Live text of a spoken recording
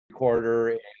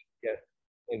recorder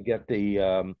and get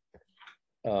the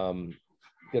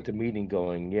meeting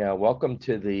going. Yeah, welcome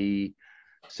to the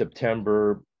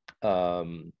September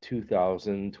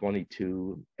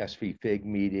 2022 SVFIG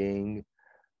meeting.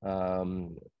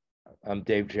 I'm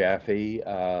Dave Jaffe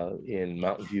in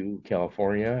Mountain View,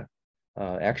 California,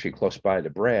 actually close by to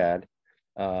Brad,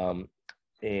 and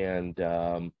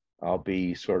I'll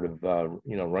be sort of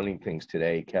running things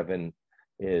today. Kevin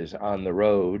is on the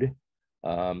road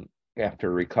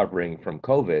after recovering from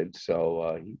COVID,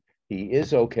 so he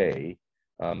is okay.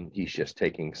 He's just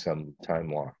taking some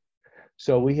time off.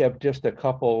 So we have just a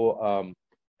couple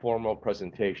formal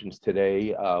presentations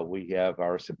today. We have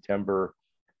our September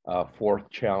 4th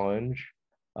challenge,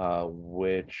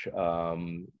 which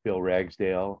Bill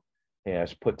Ragsdale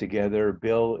has put together.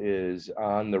 Bill is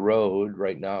on the road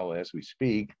right now as we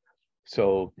speak,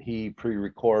 so he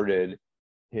pre-recorded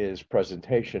his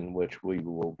presentation, which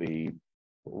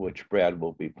Brad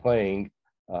will be playing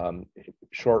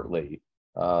shortly.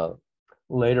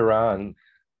 Later on,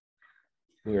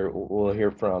 we'll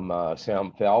hear from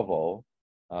Sam Falvo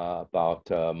about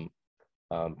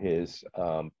his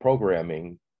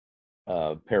programming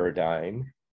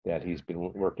paradigm that he's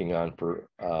been working on for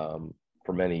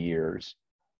many years.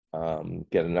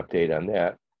 Get an update on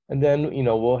that, and then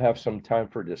we'll have some time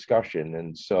for discussion.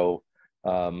 And so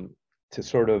to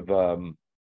sort of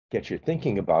get you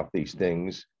thinking about these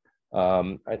things,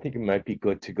 I think it might be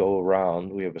good to go around.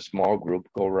 We have a small group,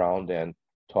 go around and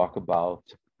talk about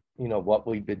what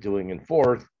we've been doing in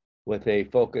 4th, with a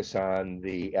focus on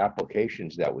the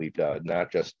applications that we've done,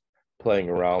 not just playing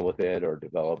around with it or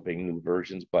developing new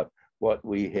versions, but what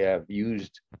we have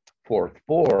used 4th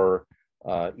for,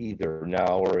 either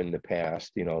now or in the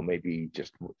past. Maybe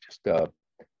just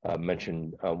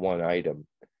mention one item.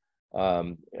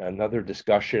 Another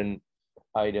discussion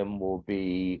item will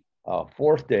be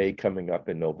 4th Day coming up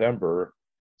in November.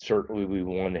 Certainly we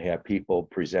want to have people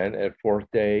present at 4th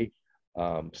Day.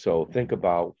 So think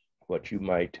about what you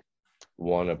might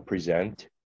want to present.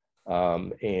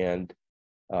 And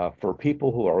for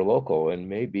people who are local, and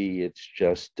maybe it's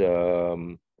just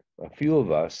a few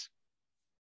of us,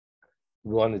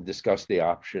 we want to discuss the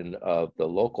option of the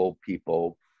local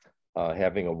people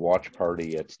having a watch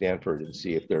party at Stanford and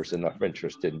see if there's enough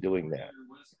interest in doing that.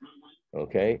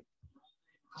 Okay.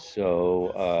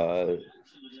 So,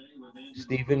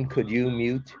 Stephen, could you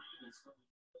mute?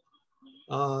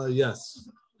 Yes.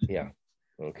 Yeah.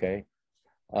 Okay.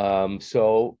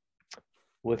 So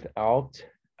without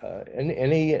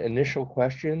any initial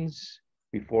questions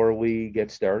before we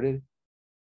get started?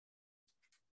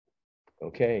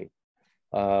 Okay.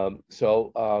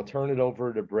 So I'll turn it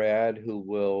over to Brad, who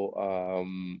will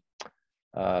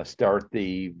start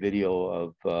the video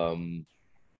of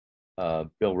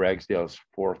Bill Ragsdale's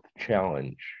 4th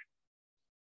challenge.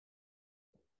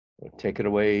 Take it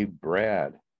away,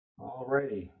 Brad. All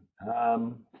righty.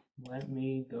 Let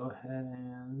me go ahead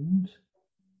and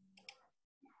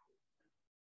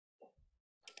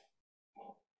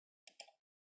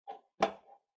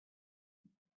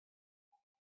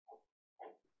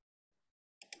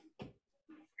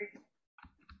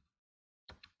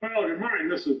well, good morning.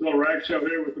 This is Bill Ragsdale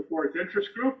here with the 4th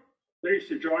Interest Group. Pleased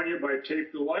to join you by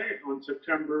tape delay on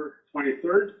September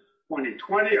 23rd,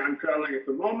 2020. I'm traveling at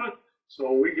the moment,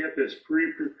 so we get this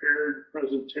pre-prepared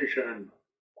presentation.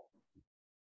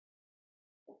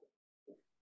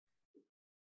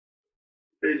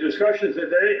 The discussion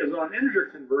today is on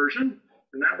integer conversion,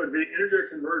 and that would be integer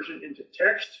conversion into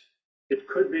text. It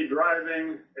could be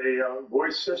driving a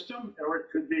voice system, or it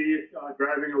could be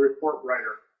driving a report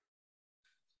writer.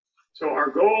 So our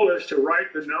goal is to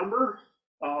write the number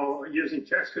using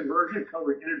text conversion,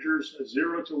 covering integers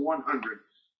 0 to 100.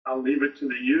 I'll leave it to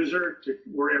the user to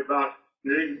worry about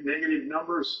negative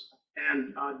numbers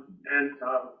and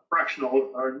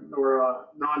fractional or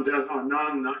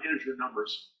non-integer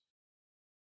numbers.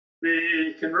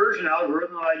 The conversion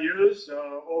algorithm I use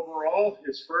overall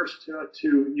is first to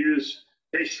use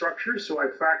case structures. So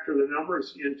I factor the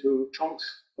numbers into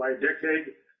chunks by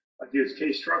decade. I'd use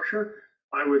case structure.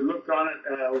 I would look on it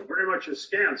very much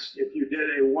askance if you did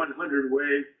a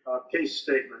 100-way case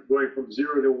statement going from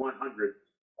 0 to 100.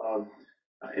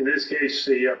 In this case,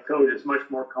 the code is much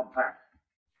more compact.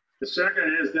 The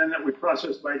second is then that we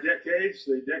process by decades.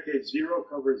 The decade 0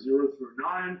 covers 0 through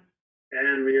 9.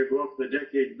 And we go up to the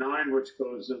decade 9, which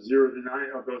goes 0 to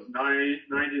 9, or goes 90 to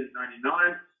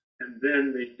 99. And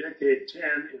then the decade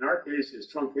 10, in our case, is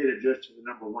truncated just to the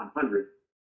number 100.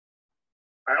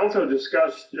 I also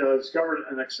discovered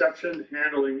an exception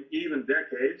handling even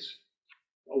decades.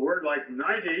 A word like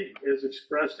 90 is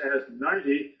expressed as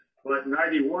 90 but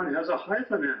 91 has a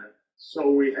hyphen in it.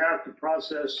 So we have to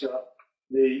process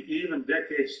the even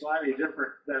decade slightly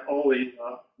different than all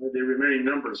the remaining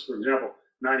numbers, for example,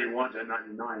 91 to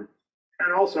 99.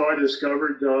 And also I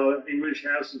discovered English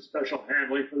has some special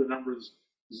handling for the numbers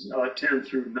 10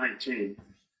 through 19.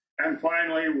 And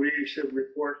finally, we should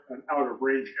report an out of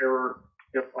range error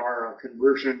if our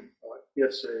conversion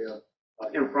gets a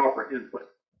improper input.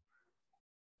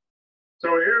 So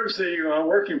here's the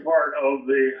working part of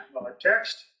the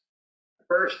text.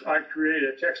 First, I create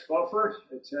a text buffer.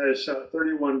 It has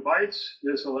 31 bytes.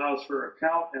 This allows for a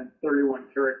count and 31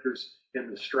 characters in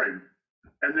the string.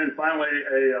 And then finally,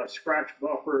 a scratch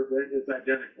buffer that is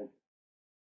identical.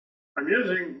 I'm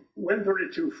using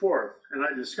Win32.4, and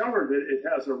I discovered that it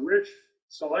has a rich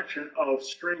selection of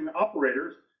string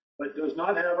operators, but does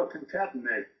not have a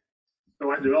concatenate.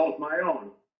 So I developed my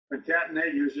own.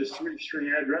 Concatenate uses 3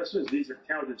 string addresses. These are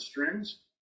counted strings.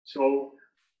 So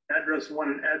address 1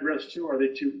 and address 2 are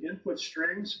the 2 input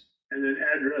strings, and then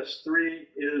address 3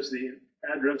 is the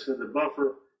address of the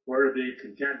buffer where the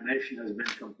concatenation has been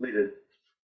completed.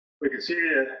 We can see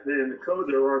that in the code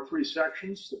there are 3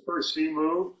 sections. The first C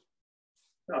move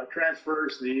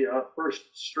transfers the first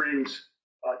string's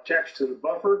text to the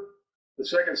buffer. The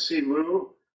second C move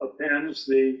appends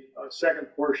the second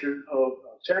portion of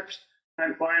text.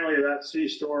 And finally, that C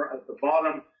store at the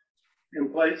bottom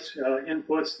inputs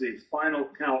the final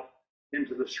count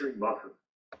into the string buffer.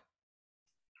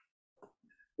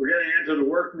 We're getting into the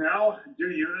work now. Do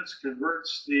units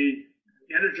converts the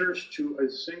integers to a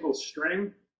single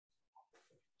string.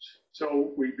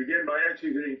 So we begin by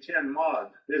executing 10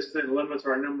 mod. This then limits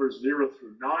our numbers 0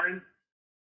 through 9.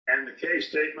 And the case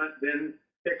statement then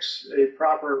picks a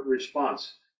proper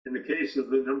response. In the case of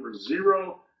the number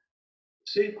 0,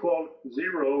 C quote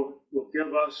 0 will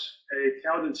give us a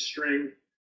counted string,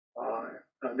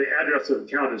 the address of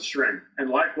the counted string. And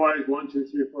likewise, 1, 2,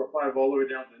 3, 4, 5, all the way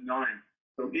down to 9.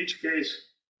 So each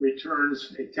case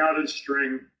returns a counted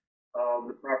string of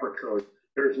the proper code.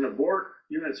 There's an abort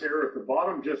units error at the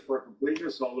bottom just for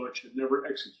completeness, although it should never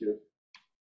execute.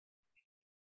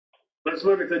 Let's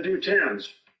look at the do 10s.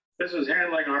 This is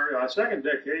handling our second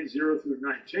decade, 0 through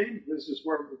 19. This is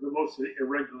where the most of the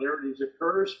irregularities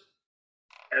occurs.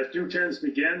 As do 10s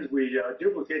begins, we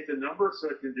duplicate the number so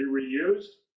it can be reused.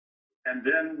 And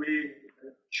then we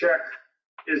check,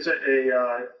 is that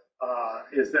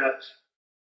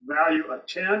value a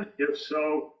 10? If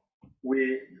so,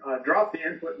 we drop the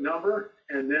input number,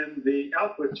 and then the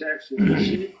output text is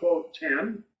C quote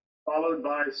 10, followed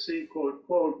by C quote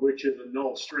quote, which is a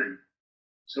null string.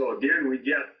 So again, we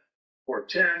get, for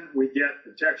 10, we get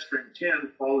the text string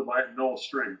 10, followed by a null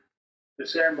string. The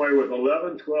same way with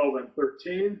 11, 12, and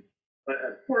 13. But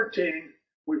at 14,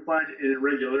 we find an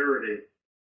irregularity.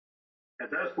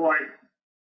 At that point,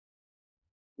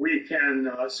 we can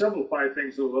simplify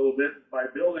things a little bit by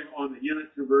building on the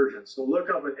unit conversion. So look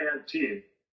up at add teen.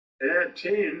 At add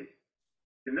teen,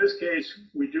 in this case,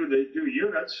 we do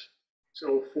units.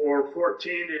 So for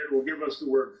 14, it will give us the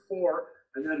word 4,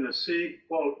 and then the C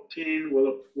quote teen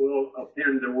will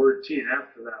append the word teen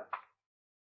after that.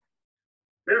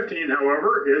 15,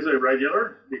 however, is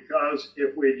irregular because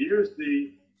if we'd used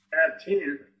the add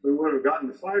teen, we would have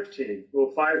gotten 15.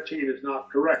 Well, 15 is not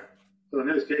correct. So in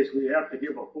this case, we have to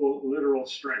give a full literal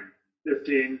string,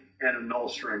 15 and a null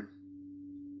string.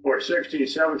 For 16,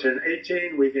 17, and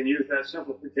 18, we can use that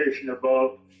simplification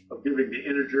above of giving the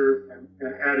integer and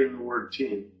adding the word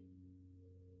teen.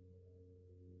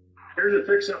 Here's a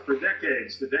fix-up for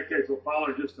decades. The decades will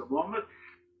follow in just a moment.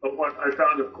 But what I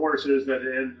found, of course, is that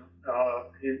in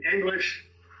English,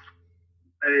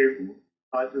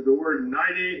 the word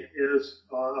 90 is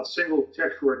a single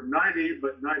text word 90,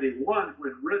 but 91,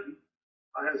 when written,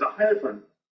 has a hyphen.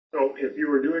 So if you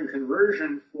were doing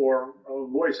conversion for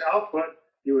voice output,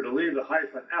 you would leave the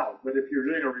hyphen out. But if you're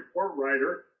doing a report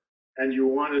writer and you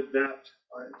wanted that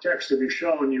text to be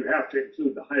shown, you have to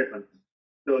include the hyphen.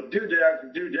 So do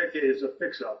decade is a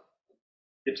fix-up.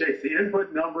 It takes the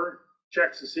input number,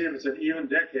 checks to see if it's an even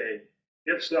decade.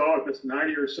 If so, if it's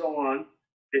 90 or so on,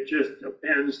 it just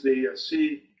appends the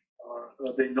C,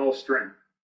 the null string.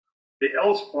 The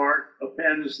else part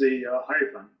appends the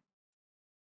hyphen.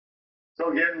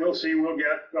 So again, we'll see, we'll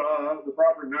get the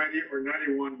proper 90 or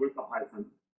 91 with the hyphen.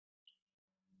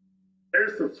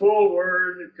 There's the full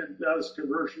word that does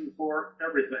conversion for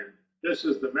everything. This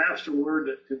is the master word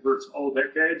that converts all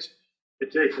decades.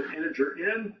 It takes an integer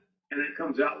in, and it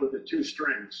comes out with the 2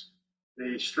 strings.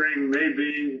 The string may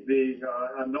be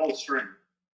a null string.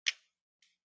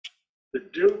 The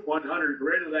dupe 100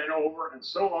 greater than over and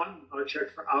so on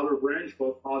checks for out of range,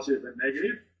 both positive and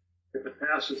negative. If it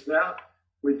passes that,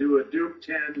 we do a dupe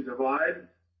 10 divide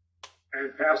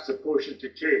and pass the quotient to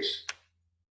case.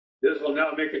 This will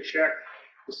now make a check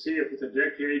to see if it's a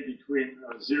decade between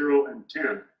 0 and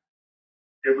 10.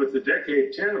 If it's a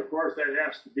decade 10, of course, that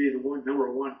has to be the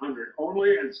number 100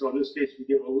 only, and so in this case, we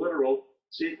give a literal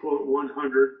C quote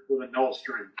 100 with a null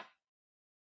string.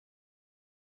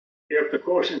 If the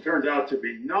quotient turns out to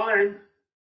be 9,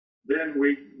 then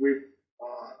we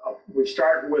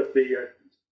start with the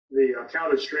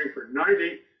counted string for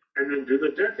 90, and then do the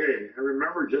decade. And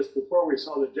remember, just before we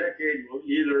saw the decade, we'll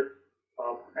either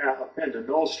append a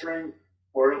null string,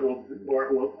 or it will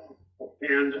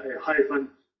append a hyphen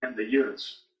and the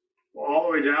units. Well, all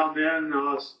the way down then,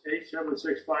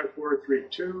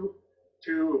 8765432.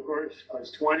 2, of course,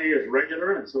 is 20 is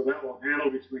regular, and so that will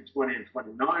handle between 20 and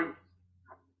 29.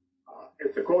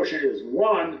 If the quotient is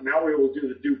 1, now we will do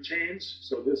the do chains.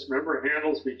 So this, remember,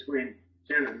 handles between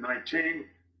 10 and 19.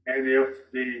 And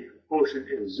if the quotient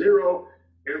is 0,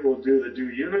 it will do the do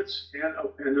units and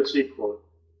append a C quote.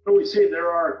 So we see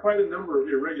there are quite a number of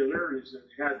irregularities that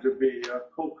had to be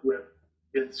coped with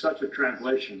in such a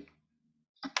translation.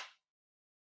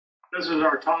 This is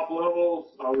our top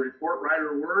level report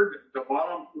writer word. At the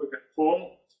bottom, look at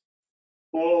full.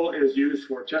 Full is used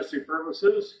for testing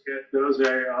purposes. It does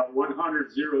a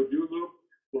 100 0 do loop.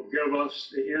 Will give us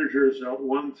the integers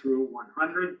 1 through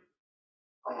 100.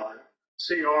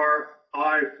 CR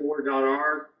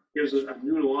gives us a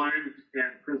new line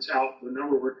and prints out the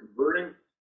number we're converting.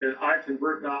 Then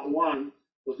iConvert.1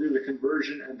 will do the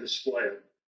conversion and display it.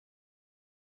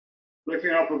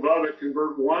 Looking up above at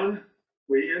convert1,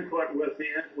 we input with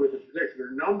a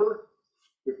particular number.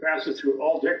 We pass it through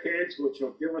all decades, which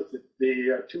will give us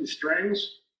the 2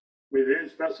 strings. We then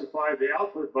specify the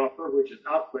output buffer, which is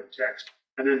output text,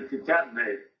 and then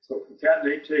concatenate. So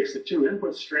concatenate takes the 2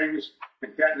 input strings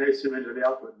and concatenates them into the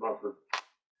output buffer.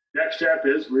 Next step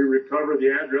is we recover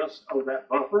the address of that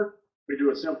buffer. We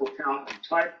do a simple count and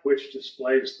type, which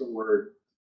displays the word.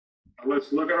 Now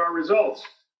let's look at our results.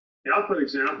 The output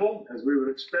example, as we would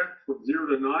expect, from 0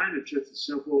 to 9, it's just a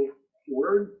simple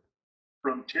word.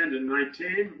 From 10 to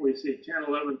 19, we see 10,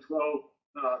 11, 12,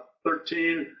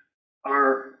 13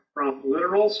 are from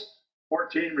literals.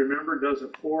 14, remember, does a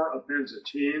 4, appends a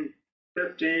teen.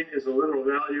 15 is a literal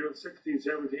value. 16,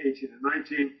 17, 18, and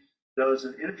 19 does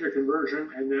an integer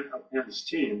conversion and then appends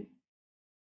teen.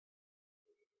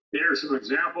 Here are some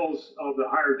examples of the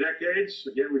higher decades.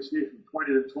 Again, we see from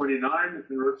 20 to 29, it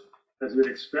converts as we'd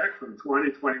expect, from 20,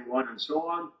 21, and so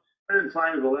on. And then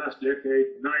finally, the last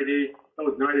decade, 90, that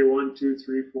was 91, 2,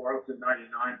 3, 4, up to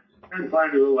 99. And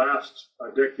finally, the last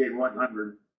decade,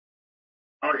 100.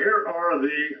 Here are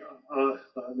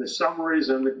the summaries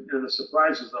and the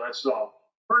surprises that I saw.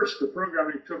 First, the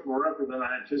programming took more effort than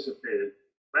I anticipated.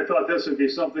 I thought this would be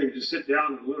something to sit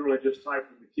down and literally just type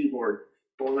from the keyboard.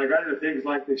 But when I got into things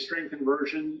like the string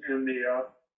conversion and the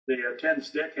tens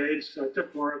decades, it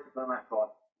took more effort than I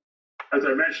thought. As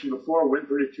I mentioned before,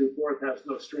 Win32.4 has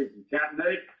no string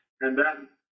concatenate, and that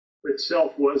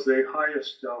itself was the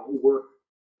highest work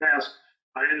task.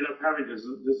 I ended up having to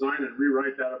design and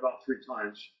rewrite that about 3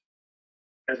 times.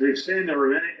 As we've seen, there were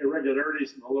many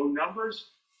irregularities in the low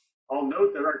numbers. I'll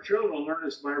note that our children will learn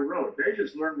this by rote. They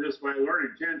just learn this by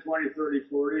learning 10, 20, 30,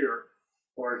 40,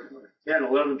 or 10,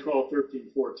 11, 12,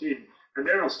 13, 14. And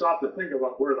they don't stop to think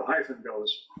about where the hyphen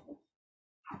goes.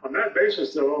 On that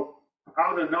basis, though,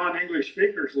 how do non-English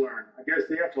speakers learn? I guess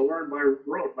they have to learn by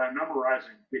rote, by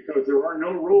memorizing, because there are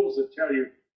no rules that tell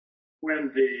you when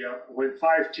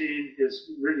 15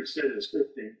 is really said as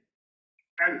 15.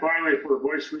 And finally, for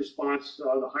voice response,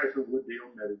 the hyphen would be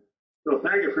omitted. So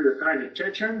thank you for your kind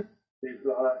attention. We've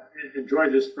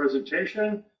enjoyed this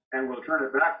presentation, and we'll turn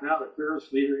it back now to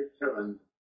fearless leader Kevin.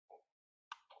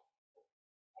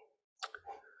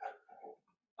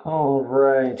 All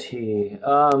righty.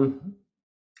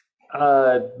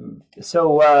 I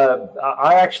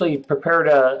actually prepared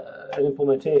an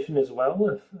implementation as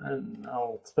well, and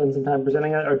I'll spend some time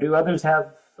presenting it. Or do others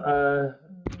have an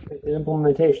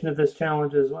implementation of this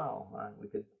challenge as well? We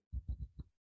could.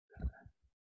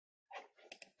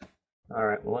 All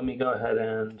right. Well, let me go ahead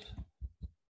and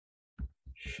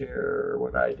share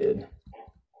what I did.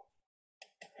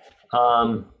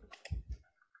 All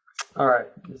right.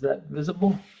 Is that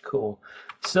visible? Cool.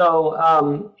 So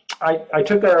I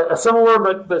took a similar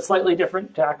but slightly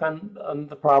different tack on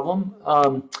the problem.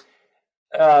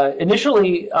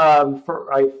 Initially,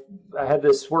 I had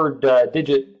this word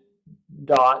digit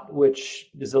dot, which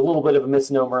is a little bit of a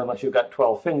misnomer unless you've got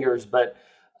 12 fingers, but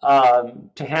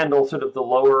to handle sort of the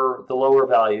lower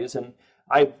values. And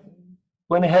I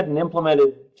went ahead and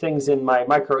implemented things in my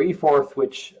micro eForth,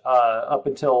 which up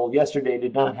until yesterday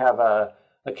did not have a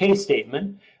case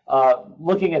statement.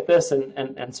 Looking at this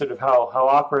and sort of how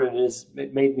awkward it is,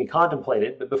 it made me contemplate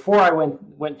it. But before I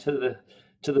went to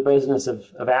the business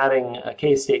of adding a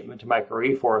case statement to micro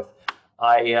eForth,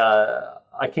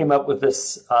 I came up with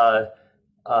this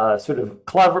sort of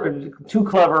too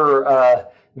clever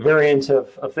variant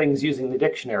of things using the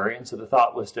dictionary. And so the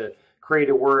thought was to create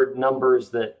a word numbers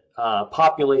that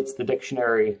populates the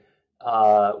dictionary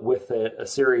with a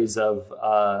series of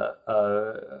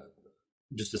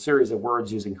just a series of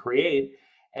words using create,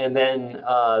 and then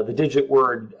the digit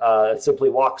word simply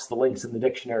walks the links in the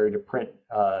dictionary to print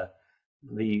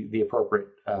the appropriate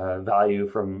value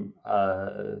from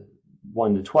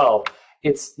 1 to 12.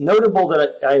 It's notable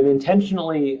that I'm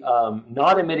intentionally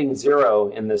not omitting 0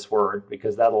 in this word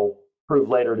because that'll prove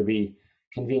later to be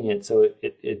convenient. So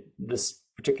this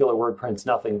particular word prints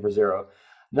nothing for 0.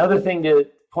 Another thing to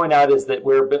point out is that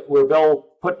where Bill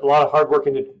put a lot of hard work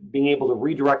into being able to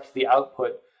redirect the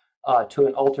output to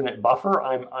an alternate buffer,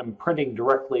 I'm printing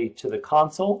directly to the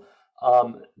console.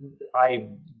 I'll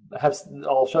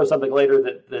show something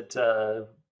later that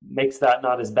makes that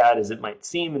not as bad as it might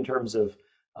seem in terms of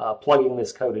plugging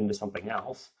this code into something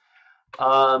else.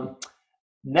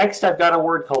 Next, I've got a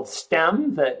word called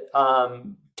stem that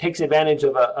takes advantage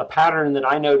of a pattern that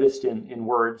I noticed in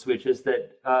words, which is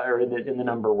that, or in the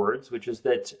number words, which is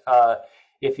that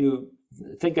if you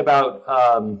think about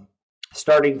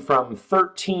starting from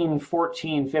 13,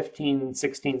 14, 15,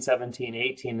 16, 17,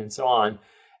 18, and so on,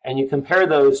 and you compare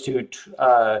those to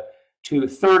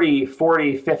 30,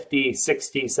 40, 50,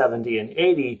 60, 70, and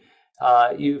 80,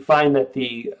 you find that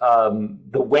the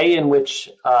way in which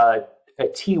a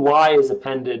ty is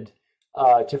appended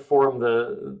to form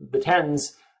the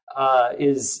tens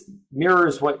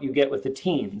mirrors what you get with the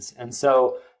teens. And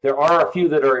so there are a few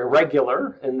that are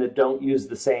irregular and that don't use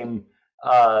the same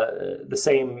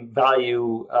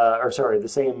value, the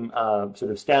same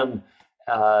sort of stem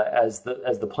as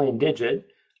the plain digit.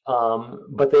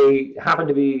 But they happen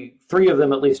to be, 3 of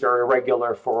them at least are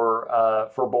irregular for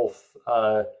both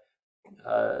the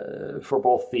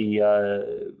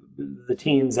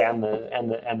teens and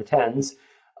the tens,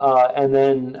 and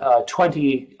then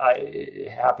 20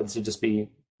 happens to just be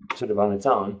sort of on its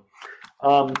own.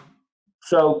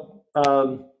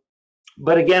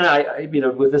 But again,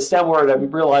 with the stem word,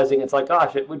 I'm realizing it's like,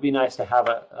 gosh, it would be nice to have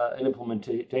an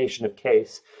implementation of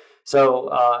case.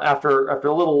 So after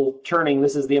a little churning,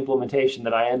 this is the implementation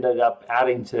that I ended up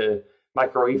adding to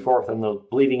micro eForth and the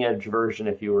bleeding edge version.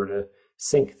 If you were to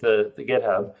sync the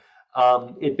GitHub,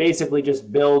 it basically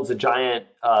just builds a giant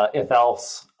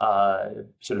if-else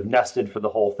sort of nested for the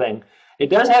whole thing. It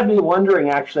does have me wondering,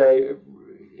 actually.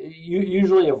 You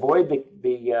usually avoid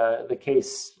the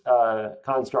case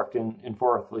construct in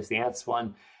Forth, at least the ANTS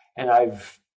one, and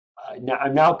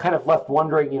I'm now kind of left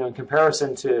wondering, in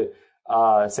comparison to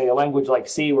say a language like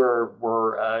C,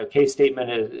 where a case statement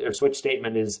or switch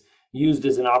statement is used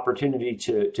as an opportunity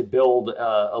to build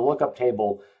a lookup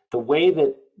table. The way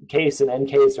that case and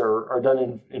ncase are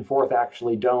done in Forth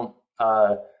actually don't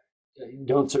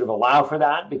sort of allow for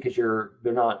that, because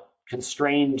they're not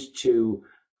constrained to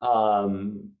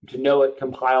know at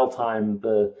compile time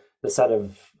the set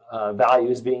of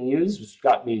values being used, which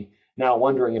got me now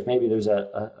wondering if maybe there's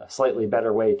a slightly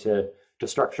better way to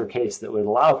structure case that would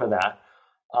allow for that.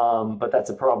 But that's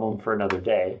a problem for another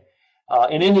day.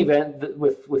 In any event,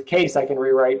 with case, I can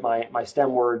rewrite my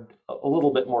stem word a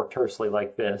little bit more tersely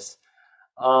like this.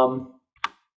 And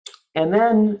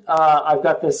then I've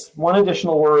got this one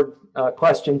additional word,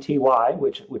 question ty,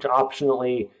 which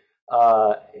optionally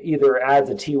either adds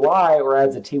a ty or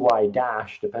adds a ty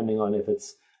dash, depending on if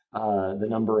it's the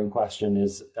number in question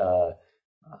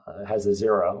has a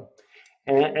 0.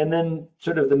 And then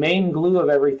sort of the main glue of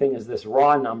everything is this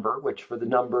raw number, which for the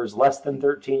numbers less than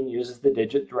 13 uses the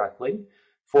digit directly.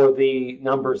 For the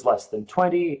numbers less than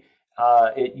 20,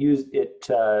 it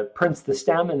prints the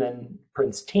stem and then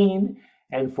prints teen.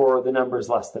 And for the numbers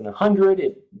less than 100,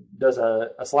 it does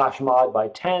a /mod by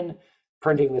 10,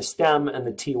 printing the stem and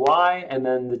the ty, and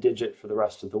then the digit for the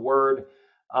rest of the word.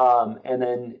 And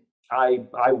then I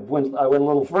went a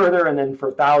little further, and then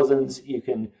for thousands you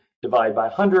can divide by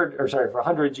 100, or sorry, for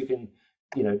hundreds you can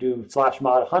do /mod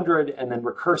 100, and then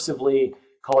recursively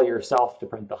call yourself to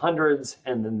print the hundreds,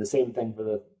 and then the same thing for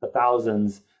the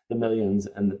thousands, the millions,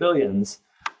 and the billions.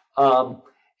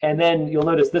 And then you'll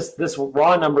notice this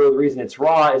raw number, the reason it's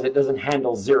raw is it doesn't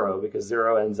handle 0, because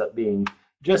 0 ends up being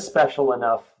just special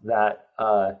enough that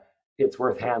it's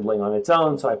worth handling on its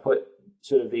own. So I put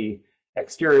sort of the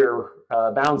exterior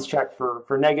bounds check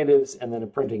for negatives, and then a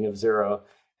printing of 0,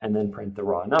 and then print the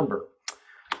raw number.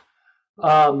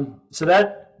 So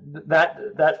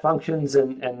that functions,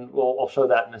 and I'll show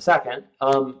that in a second.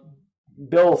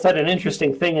 Bill said an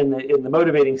interesting thing in the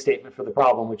motivating statement for the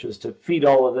problem, which was to feed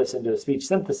all of this into a speech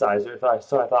synthesizer.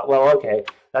 So I thought, well, okay,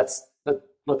 let's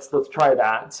try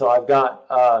that. So I've got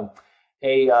a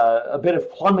bit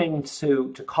of plumbing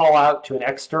to call out to an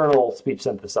external speech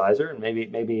synthesizer, and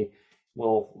maybe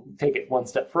we'll take it one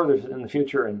step further in the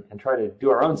future and try to do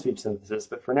our own speech synthesis.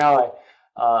 But for now,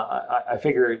 I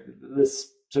figure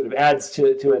this sort of adds to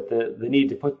it the need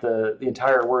to put the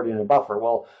entire word in a buffer.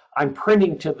 Well, I'm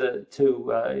printing just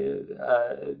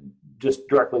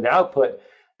directly to output,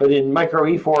 but in micro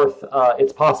eForth,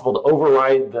 it's possible to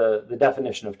override the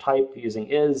definition of type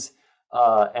using is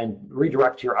and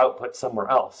redirect your output somewhere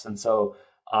else. And so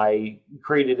I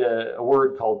created a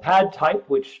word called pad type,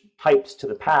 which types to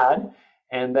the pad,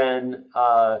 and then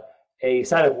a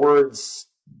set of words,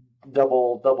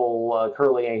 double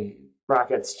curly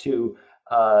brackets to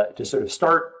sort of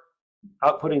start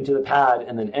outputting to the pad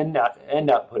and then end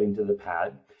outputting to the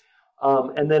pad.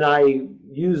 And then I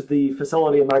use the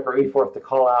facility in micro eForth to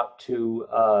call out to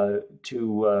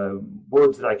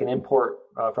words that I can import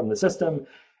from the system,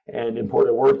 and import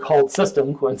a word called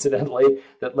system, coincidentally,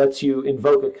 that lets you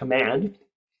invoke a command.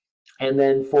 And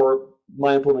then for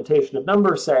my implementation of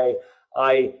numbers, say,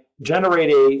 I generate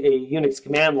a Unix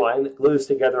command line that glues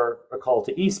together a call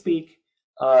to eSpeak,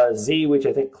 Z, which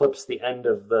I think clips the end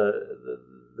of the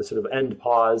sort of end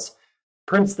pause,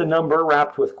 prints the number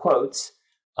wrapped with quotes,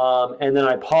 and then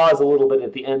I pause a little bit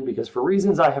at the end because for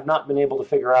reasons I have not been able to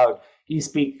figure out,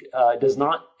 eSpeak does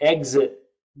not exit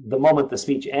the moment the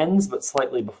speech ends, but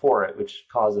slightly before it, which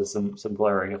causes some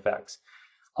glaring effects.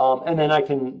 And then I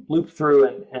can loop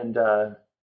through and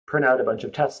print out a bunch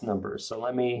of test numbers. So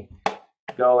let me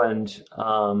go and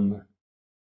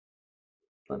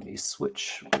let me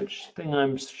switch which thing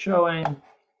I'm showing,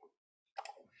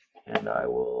 and I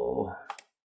will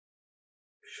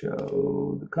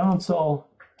show the console.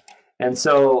 And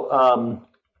so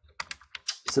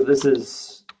so this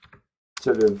is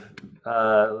sort of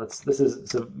so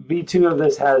V2 of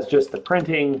this has just the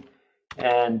printing,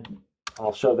 and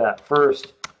I'll show that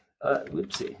first.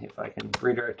 Let's see if I can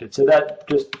redirect it. So that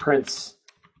just prints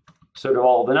sort of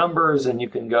all the numbers, and you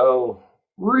can go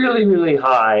really, really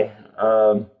high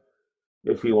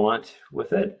if you want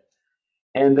with it.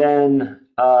 And then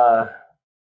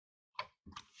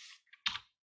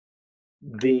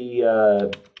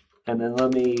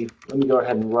let me go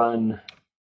ahead and run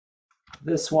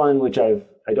this one, which I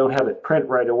don't have it print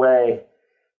right away.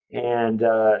 And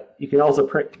you can also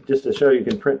print, just to show you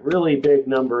can print really big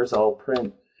numbers. I'll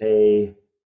print a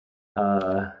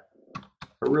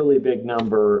really big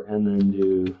number and then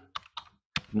do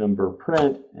number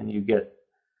print, and you get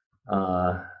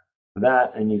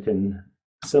that. And you can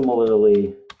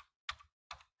similarly,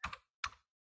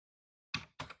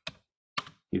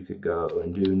 you could go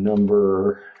and do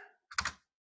number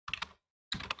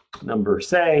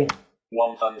say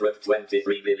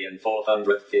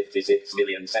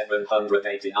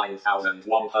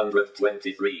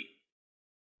 123,456,789,123.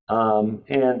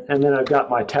 And then I've got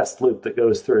my test loop that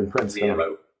goes through and prints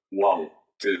 0, 1,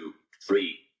 2,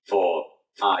 3, 4,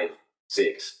 5,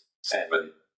 6,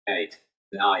 7, 8,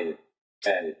 9,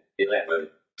 10, 11,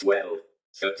 12,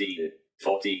 13,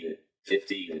 14,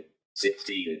 15,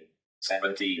 16,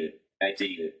 17,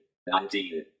 18,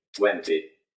 19, 20,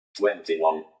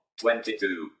 21,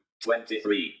 22,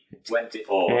 23,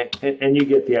 24. And you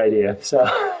get the idea. So,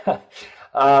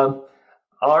 all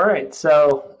right.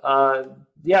 So,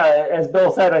 yeah, as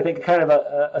Bill said, I think kind of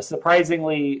a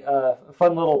surprisingly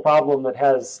fun little problem that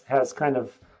has kind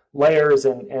of layers,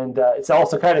 and it's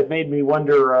also kind of made me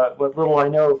wonder what little I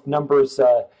know of numbers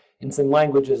in some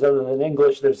languages other than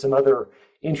English. There's some other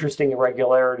interesting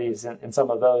irregularities in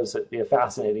some of those. It'd be a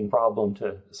fascinating problem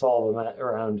to solve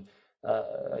around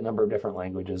a number of different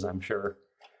languages, I'm sure.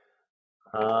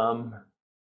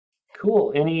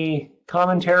 Cool. Any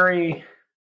commentary,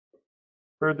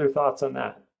 further thoughts on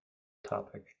that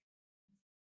topic?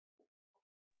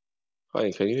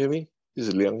 Hi, can you hear me? This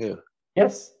is Liang here.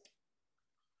 Yes.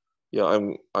 Yeah,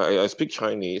 I speak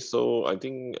Chinese, so I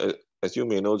think as you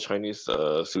may know, Chinese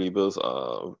syllables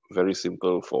are very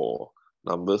simple for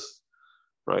numbers,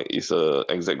 right? It's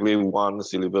exactly one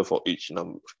syllable for each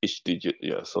digit.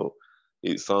 Yeah, so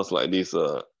it sounds like this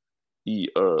 1, 2, 3,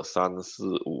 4, 5, 6,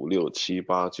 7, 8, 9,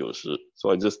 10. So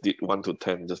I just did 1 to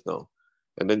 10 just now,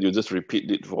 and then you just repeat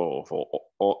it for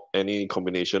any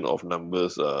combination of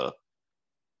numbers.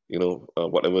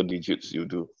 Whatever digits you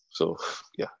do. So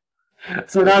yeah.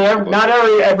 So not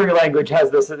every language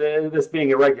has this being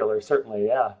irregular. Certainly,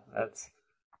 yeah. That's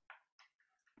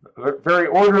Very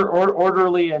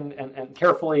orderly and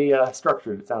carefully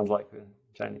structured, it sounds like,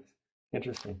 Chinese.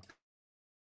 Interesting.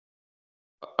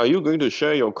 Are you going to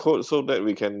share your code so that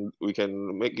we can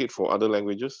make it for other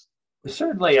languages?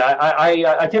 Certainly.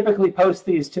 I typically post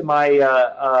these to my,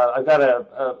 I've got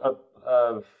a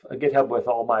GitHub with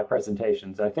all my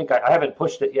presentations. I think I haven't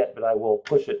pushed it yet, but I will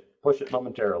push it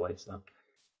momentarily. So.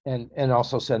 And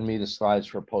also send me the slides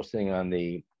for posting on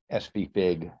the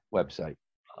SVFIG website.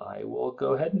 I will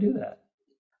go ahead and do that.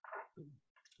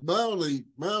 My only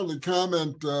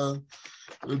comment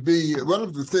would be, one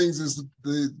of the things is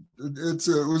it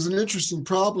was an interesting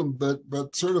problem,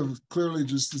 but sort of clearly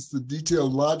just it's the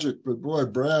detailed logic. But boy,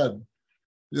 Brad,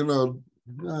 you know,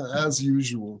 as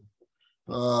usual,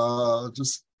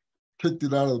 just kicked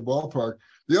it out of the ballpark.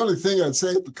 The only thing I'd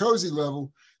say at the cozy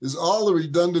level is all the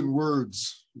redundant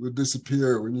words would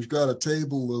disappear when you've got a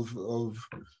table of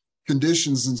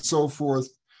conditions and so forth.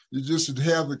 You just would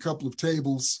have a couple of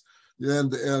tables and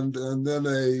then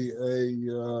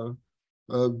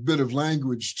a bit of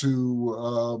language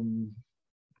to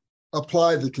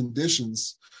apply the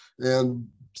conditions and,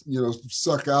 you know,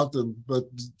 suck out them. But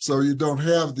so you don't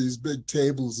have these big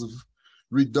tables of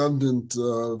redundant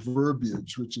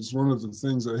verbiage, which is one of the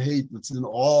things I hate that's in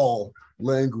all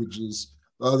languages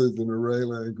other than array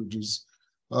languages.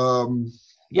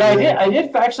 Yeah, I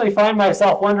did actually find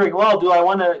myself wondering, well, do I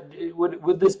want to,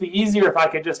 would this be easier if I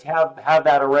could just have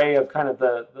that array of kind of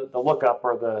the lookup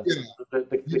or the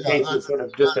cases sort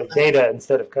of just as data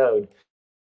instead of code?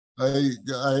 I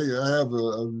have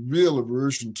a real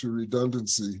aversion to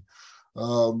redundancy,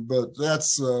 but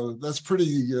that's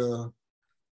pretty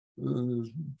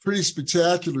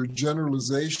spectacular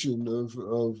generalization of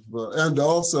and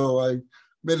also I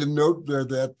made a note there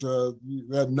that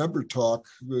that number talk,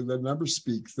 that number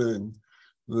speak thing,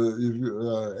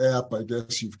 the app I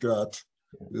guess you've got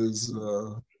is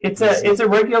it's a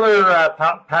regular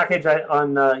package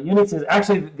on Unix. Is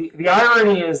actually the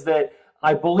irony is that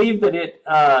I believe that it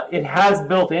has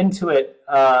built into it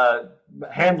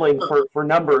handling for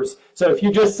numbers. So if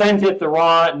you just sent it the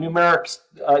raw numeric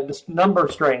this number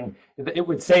string, it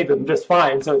would save them just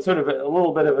fine. So it's sort of a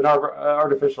little bit of an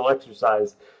artificial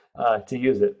exercise to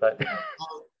use it, but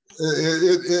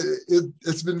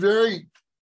it's been very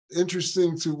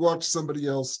interesting to watch somebody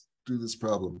else do this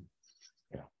problem.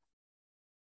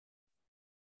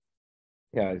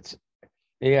 Yeah,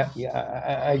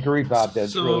 I agree, Bob.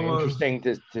 That's really interesting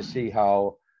to see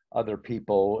how other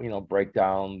people, you know, break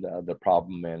down the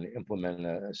problem and implement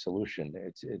a solution.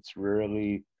 It's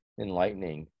really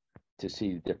enlightening to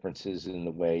see the differences in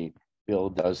the way Bill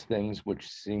does things, which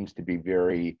seems to be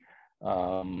very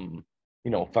you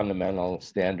know, fundamental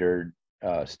standard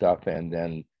stuff, and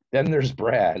then there's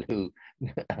Brad who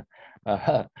you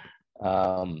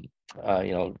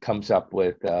know, comes up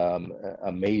with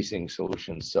amazing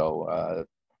solutions. So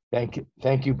thank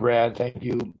you, Brad. Thank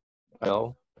you,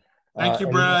 Bill. Thank you,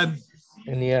 Brad.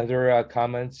 Any other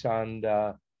comments on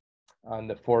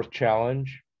the fourth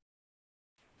challenge?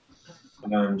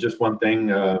 Just one thing.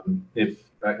 If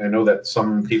I know that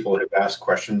some people have asked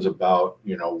questions about,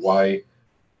 you know, why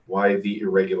the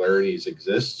irregularities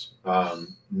exist.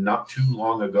 Not too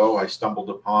long ago, I stumbled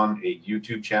upon a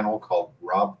YouTube channel called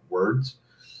Rob Words.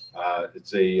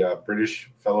 It's a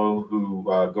British fellow who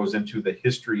goes into the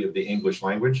history of the English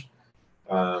language.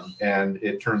 And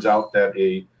it turns out that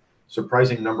a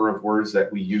surprising number of words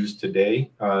that we use today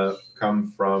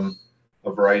come from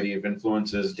a variety of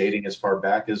influences dating as far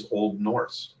back as Old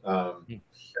Norse. And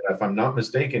if I'm not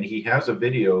mistaken, he has a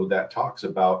video that talks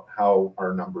about how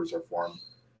our numbers are formed.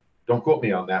 Don't quote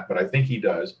me on that, but I think he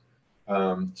does.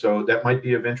 So that might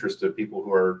be of interest to people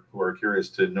who are curious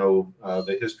to know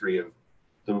the history of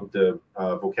the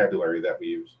vocabulary that we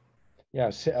use. Yeah,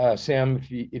 Sam,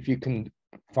 if you can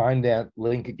find that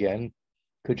link again,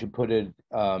 could you put it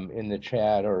in the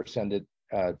chat or send it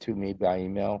to me by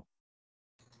email?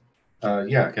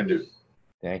 Yeah, I can do.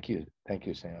 Thank you,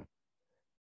 Sam.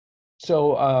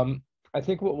 So I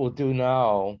think what we'll do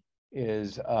now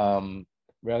is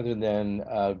rather than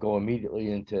go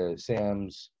immediately into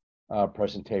Sam's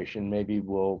presentation, maybe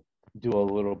we'll do a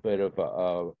little bit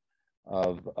of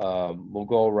we'll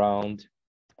go around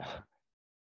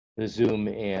the Zoom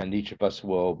and each of us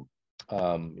will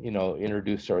you know,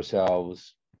 introduce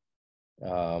ourselves,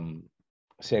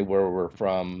 say where we're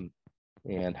from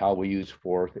and how we use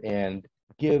forth, and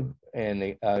give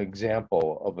an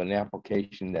example of an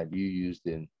application that you used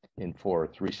in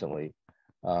forth recently,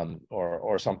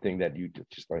 or something that you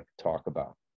just like to talk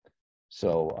about.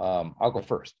 So I'll go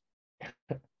first,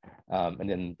 and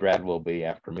then Brad will be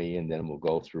after me, and then we'll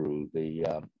go through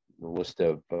the list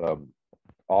of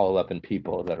all 11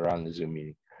 people that are on the Zoom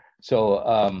meeting.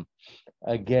 So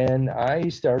again, I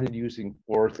started using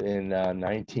Forth in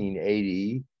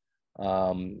 1980.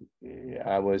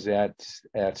 I was at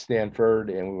Stanford,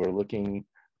 and we were looking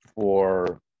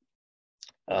for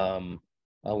a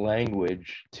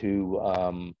language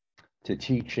to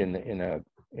teach in a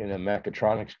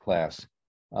mechatronics class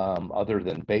other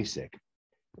than BASIC.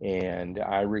 And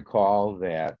I recall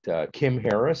that Kim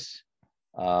Harris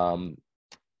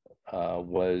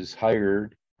was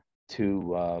hired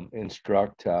to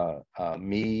instruct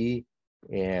me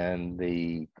and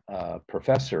the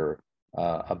professor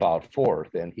about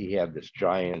Forth, and he had this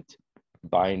giant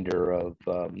binder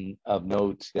of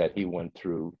notes that he went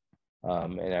through,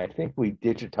 and I think we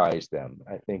digitized them.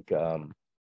 I think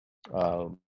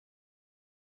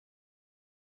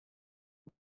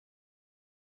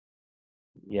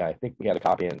yeah, I think we had a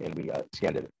copy and we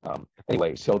scanned it.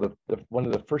 Anyway, so the one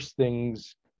of the first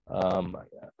things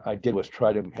I did was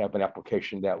try to have an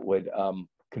application that would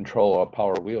control a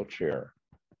power wheelchair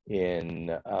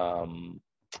in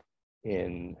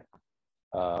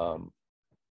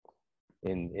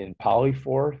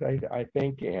Polyforth, I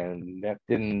think, and that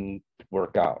didn't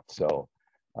work out. So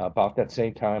about that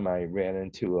same time, I ran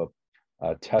into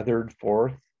a tethered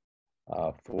Forth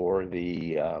for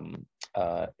the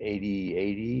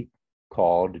 8080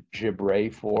 called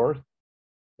Gibray Forth,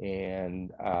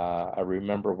 and I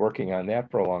remember working on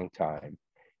that for a long time.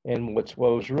 And what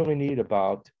was really neat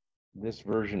about this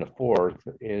version of Forth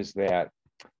is that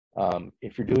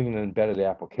if you're doing an embedded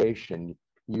application,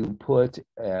 you put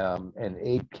an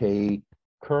 8K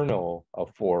kernel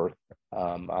of Forth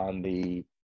on the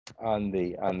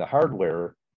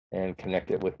hardware and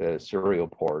connect it with a serial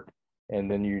port,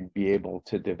 and then you'd be able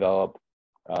to develop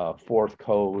Forth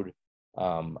code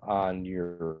on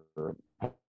your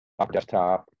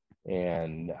desktop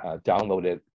and download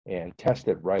it and test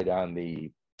it right on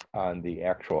the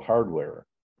actual hardware.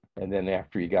 And then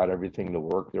after you got everything to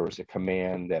work, there was a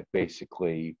command that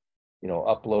basically,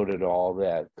 uploaded all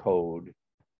that code,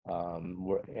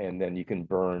 and then you can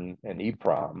burn an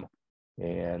EEPROM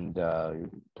and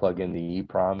plug in the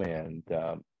EEPROM, and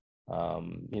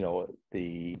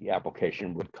the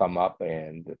application would come up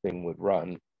and the thing would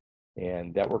run,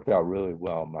 and that worked out really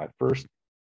well. My first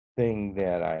thing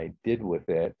that I did with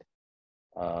it,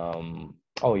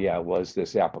 was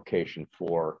this application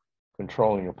for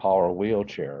controlling a power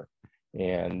wheelchair,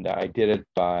 and I did it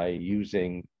by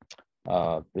using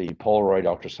the Polaroid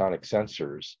ultrasonic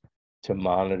sensors to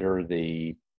monitor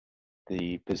the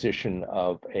position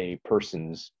of a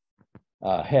person's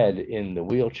head in the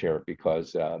wheelchair,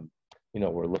 because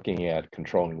we're looking at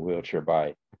controlling the wheelchair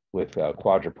with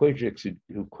quadriplegics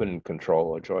who couldn't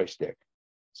control a joystick.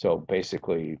 So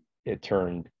basically, it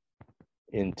turned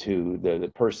into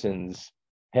the person's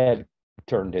head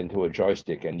turned into a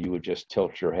joystick, and you would just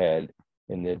tilt your head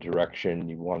in the direction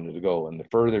you wanted to go. And the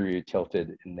further you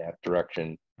tilted in that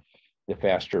direction, the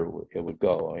faster it would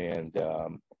go. And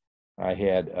I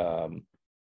had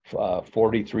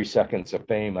 43 seconds of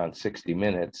fame on 60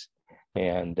 Minutes.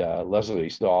 And Leslie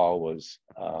Stahl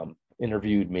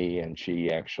interviewed me, and she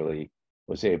actually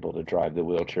was able to drive the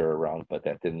wheelchair around, but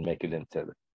that didn't make it into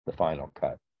the final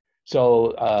cut.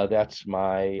 So that's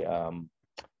my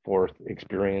Forth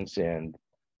experience. And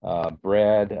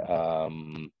Brad,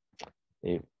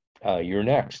 you're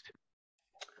next.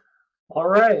 All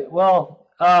right. Well,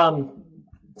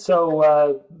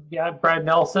 Brad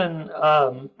Nelson.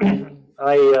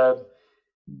 I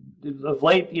of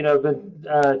late, been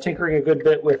tinkering a good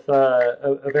bit with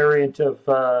a variant of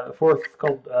Forth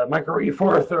called micro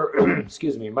eForth, or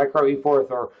excuse me, micro eForth,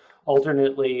 or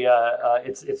alternately,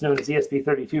 it's known as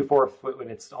ESP32 Forth when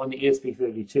it's on the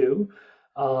ESP32.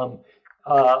 A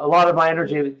lot of my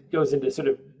energy goes into sort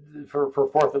of, for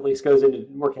Forth at least, goes into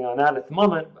working on that at the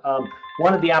moment.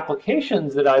 One of the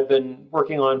applications that I've been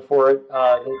working on for it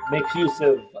that makes use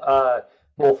of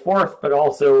both Forth but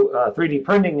also 3D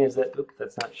printing is that, oops,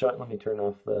 that's not shut. Let me turn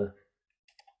off the,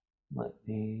 I'm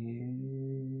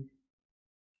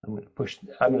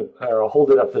going to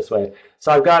hold it up this way.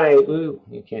 So I've got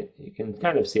you can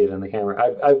kind of see it on the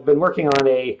camera. I've been working on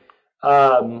a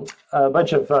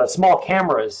bunch of small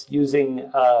cameras using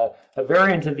a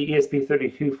variant of the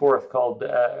ESP32 Forth called,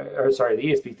 the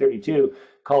ESP32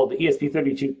 called the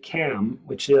ESP32 Cam,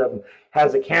 which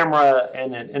has a camera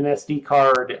and an SD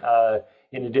card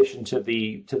in addition to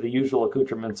the usual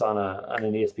accoutrements on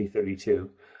an ESP32.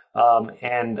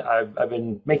 And I've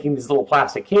been making these little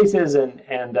plastic cases, and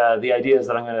the idea is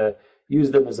that I'm going to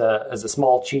use them as a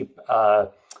small, cheap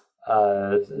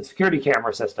security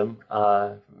camera system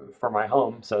for my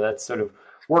home. So that's sort of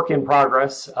work in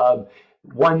progress.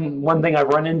 one thing I've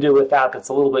run into with that's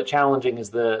a little bit challenging is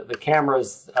the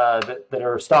cameras that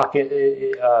are stock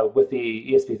with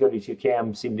the ESP32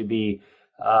 cam seem to be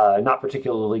not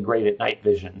particularly great at night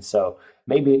vision. So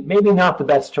maybe not the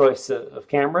best choice of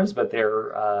cameras, but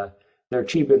they're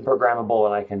cheap and programmable,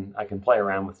 and I can play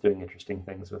around with doing interesting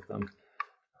things with them.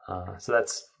 So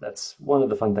that's one of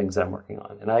the fun things I'm working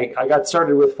on. And I got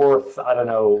started with Forth, I don't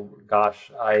know,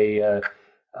 gosh, I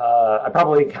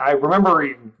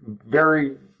remember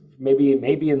maybe in the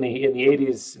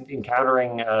 80s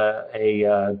encountering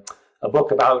a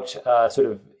book about sort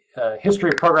of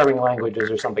history of programming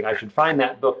languages or something. I should find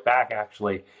that book back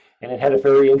actually, and it had a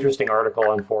very interesting article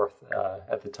on Forth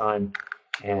at the time,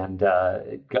 and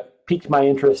it piqued my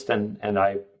interest, and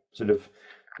I sort of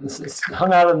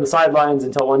hung out on the sidelines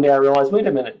until one day I realized, wait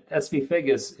a minute, SVFIG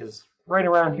is right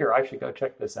around here. I should go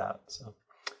check this out. So,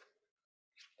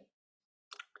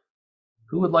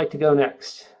 who would like to go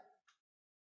next?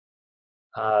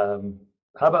 How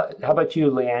about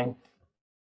you, Liang?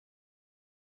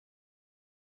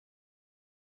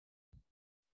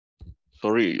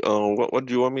 Sorry, what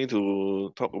do you want me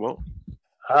to talk about?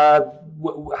 How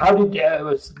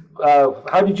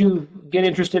did you get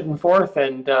interested in Forth,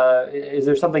 and is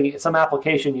there some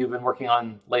application you've been working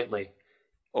on lately?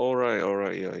 All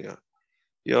right,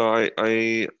 yeah.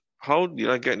 I how did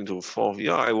I get into Forth?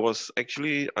 Yeah, I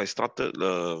started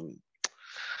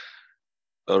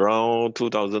around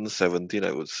 2017,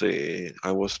 I would say.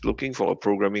 I was looking for a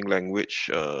programming language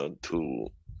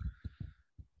that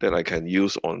I can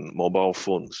use on mobile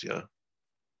phones. Yeah,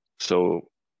 so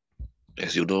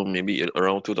as you know, maybe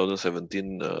around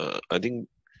 2017, I think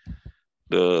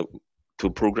to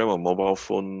program a mobile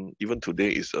phone even today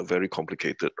is very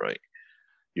complicated, right?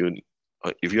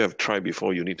 If you have tried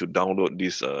before, you need to download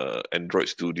this Android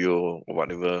Studio or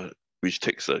whatever, which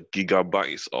takes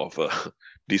gigabytes of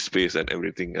disk space and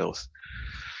everything else.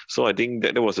 So I think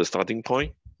that was a starting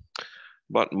point.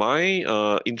 But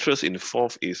my interest in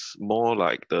Forth is more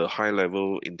like the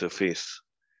high-level interface.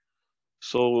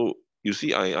 So you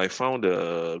see, I found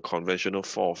the conventional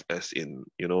Forth, as in,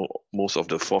 most of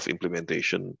the Forth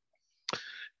implementation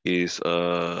is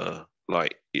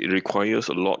like it requires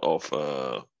a lot of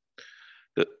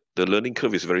the learning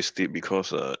curve is very steep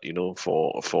because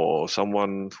for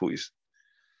someone who is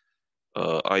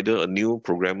either a new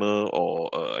programmer or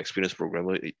experienced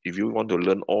programmer, if you want to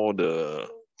learn all the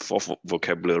Forth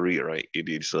vocabulary, right, it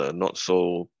is not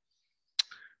so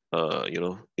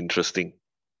interesting.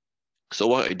 So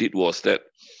what I did was that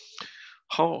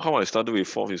how I started with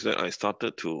Forth is that I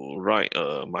started to write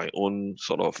my own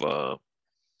sort of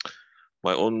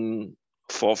my own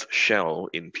Forth shell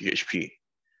in PHP.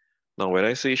 Now, when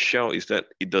I say shell, is that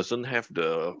it doesn't have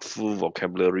the full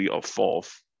vocabulary of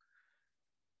Forth.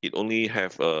 It only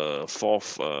have a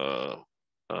Forth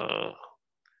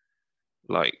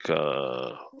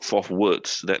Forth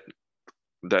words that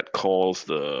calls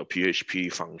the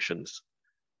PHP functions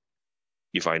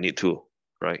if I need to,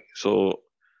 right? So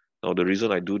now the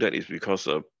reason I do that is because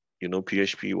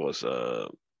PHP was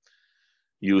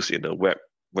used in the web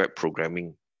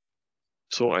programming.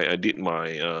 So I did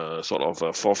my sort of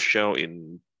a Forth shell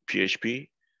in PHP.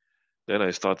 Then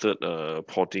I started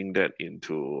porting that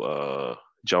into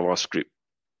JavaScript.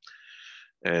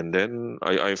 And then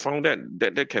I found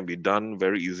that can be done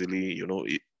very easily.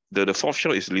 The Forth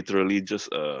shell is literally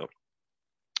just a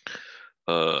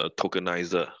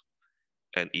tokenizer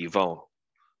and eval,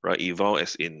 right? Eval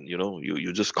as in,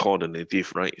 you just call the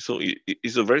native, right? So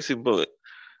it's a very simple.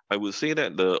 I would say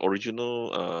that the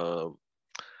original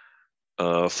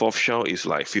Forth shell is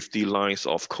like 50 lines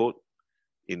of code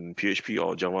in PHP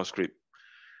or JavaScript,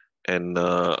 and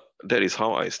that is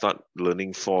how I start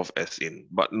learning Forth, as in,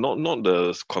 but not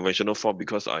the conventional Forth,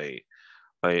 because I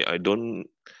don't.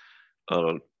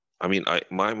 I mean,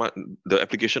 the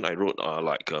application I wrote are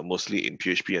like mostly in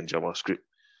PHP and JavaScript.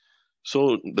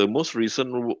 So the most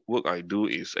recent work I do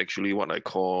is actually what I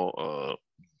call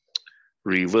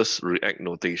reverse React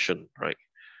notation, right?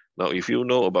 Now, if you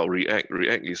know about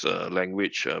React is a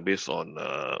language based on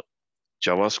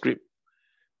JavaScript,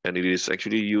 and it is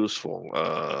actually used for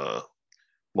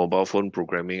mobile phone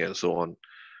programming and so on.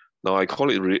 Now, I call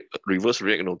it reverse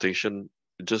React notation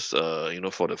just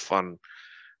for the fun,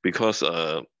 because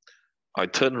I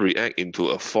turn React into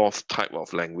a Forth type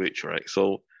of language, right?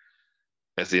 So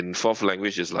as in Forth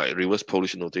language is like reverse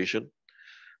Polish notation.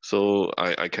 So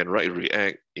I can write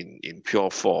React in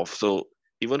pure Forth. So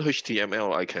even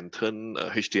HTML, I can turn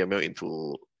HTML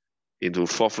into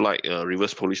Forth like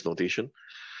reverse Polish notation.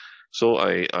 So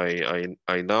I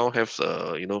now have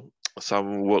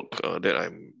some work that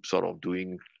I'm sort of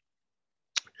doing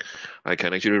I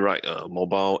can actually write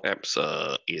mobile apps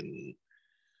in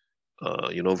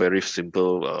very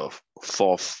simple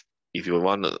forth. If you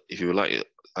want, if you like,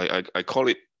 I call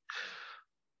it.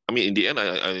 I mean, in the end,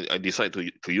 I decide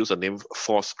to use the name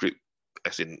force script,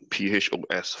 as in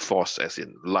PHOS, force as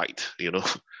in light.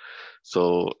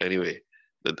 So anyway,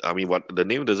 I mean, what the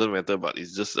name doesn't matter, but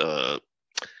it's just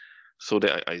so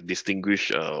that I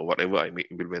distinguish whatever I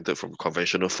implemented from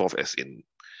conventional forth, as in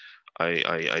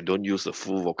I don't use the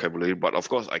full vocabulary, but of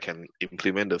course I can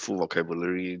implement the full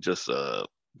vocabulary just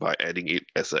by adding it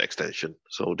as an extension.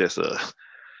 So that's a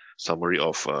summary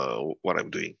of what I'm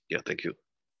doing. Yeah, thank you.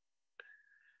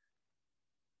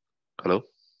 Hello?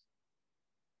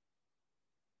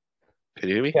 Can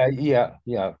you hear me?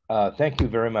 Yeah. Thank you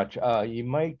very much. You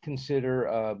might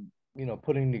consider,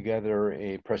 putting together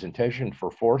a presentation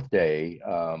for fourth day,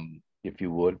 if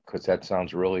you would, because that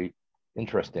sounds really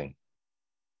interesting.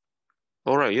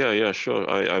 All right. Yeah, sure.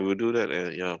 I will do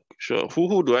that. Yeah, sure.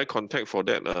 Who do I contact for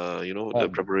that? The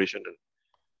preparation.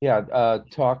 Yeah.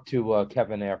 Talk to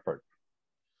Kevin Effort.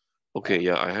 Okay.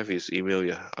 Yeah, I have his email.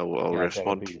 Yeah, I'll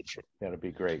respond. That'd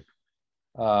be great.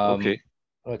 Okay.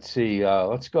 Let's see.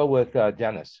 Let's go with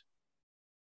Dennis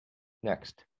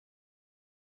next.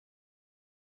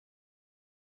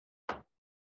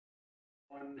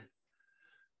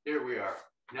 There we are.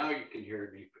 Now you can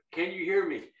hear me. Can you hear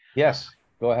me? Yes.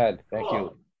 Go ahead. Thank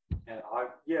you. And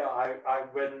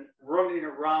I've been running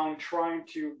around trying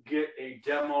to get a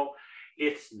demo.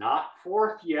 It's not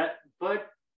forth yet, but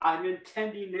I'm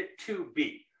intending it to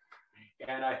be.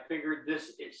 And I figured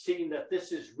seeing that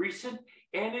this is recent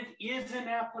and it is an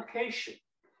application.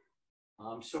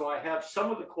 So I have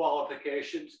some of the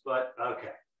qualifications, but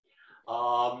okay.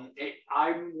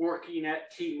 I'm working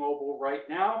at T-Mobile right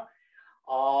now.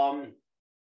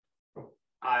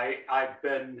 I've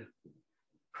been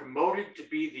promoted to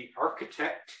be the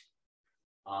architect,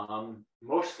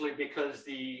 mostly because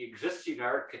the existing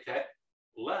architect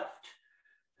left.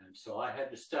 And so I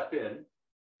had to step in.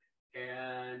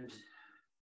 And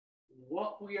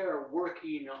what we are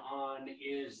working on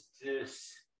is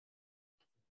this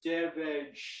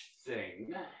DevEdge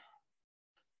thing.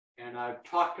 And I've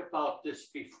talked about this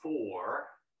before.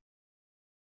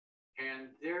 And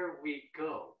there we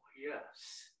go.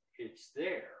 Yes, it's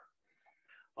there.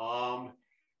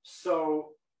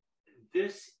 So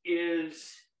this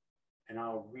is, and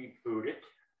I'll reboot it.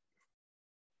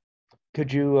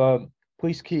 Could you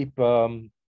please keep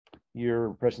your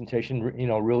presentation,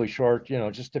 really short,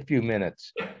 just a few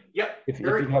minutes. Yep, if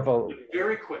you have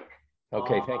very quick.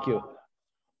 Okay, thank you.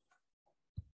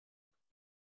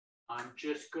 I'm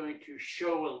just going to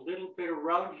show a little bit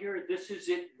around here. This is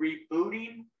it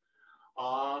rebooting.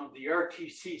 The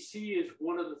RTCC is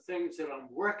one of the things that I'm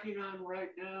working on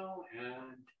right now,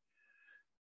 and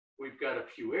we've got a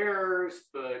few errors,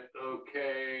 but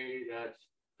okay, that's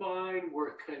fine.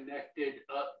 We're connected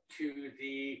up to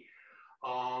the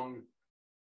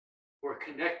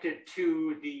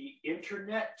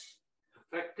internet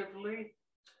effectively.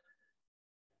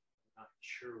 Not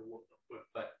sure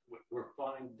but we're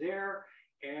fine there.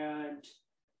 And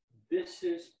this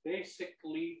is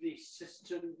basically the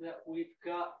system that we've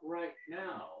got right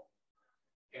now.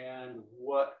 And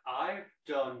what I've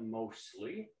done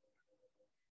mostly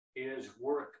is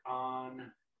work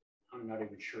on, I'm not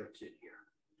even sure it's in here.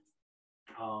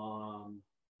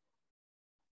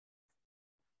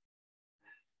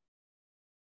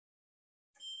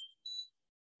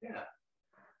 Yeah.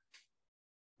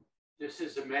 This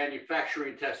is a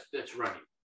manufacturing test that's running.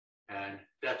 And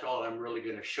that's all I'm really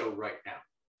going to show right now.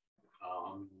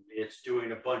 It's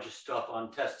doing a bunch of stuff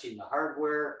on testing the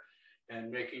hardware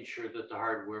and making sure that the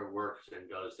hardware works and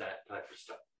does that type of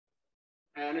stuff.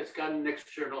 And it's got an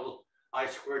external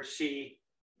I2C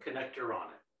connector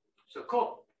on it. So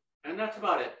cool. And that's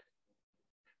about it.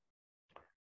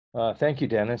 Thank you,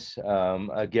 Dennis.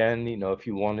 Again, if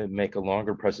you want to make a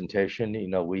longer presentation,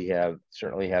 we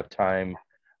certainly have time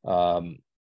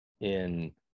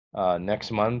in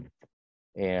next month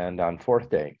and on fourth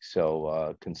day.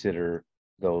 So consider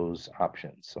those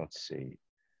options. Let's see.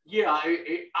 Yeah,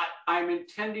 I'm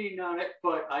intending on it,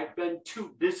 but I've been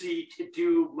too busy to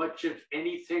do much of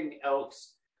anything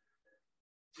else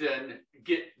than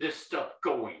get this stuff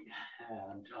going.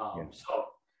 And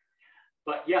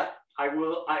but yeah, I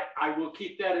will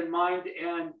keep that in mind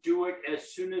and do it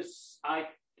as soon as I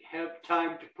have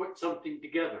time to put something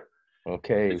together.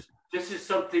 Okay. This is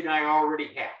something I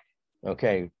already had.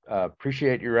 Okay,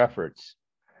 appreciate your efforts.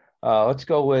 Let's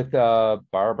go with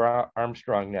Barbara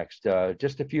Armstrong next.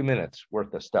 Just a few minutes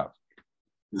worth of stuff.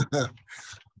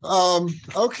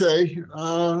 Okay.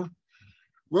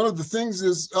 One of the things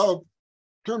is,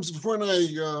 terms of when I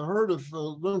heard of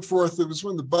learned Forth, it was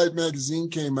when the Byte magazine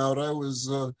came out. I was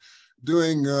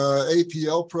doing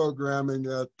APL programming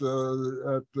at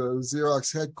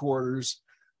Xerox headquarters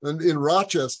and in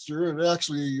Rochester, and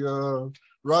actually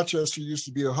Rochester used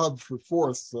to be a hub for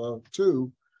Forth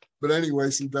too. But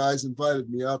anyway, some guys invited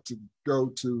me out to go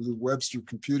to the Webster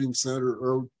Computing Center,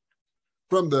 or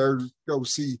from there go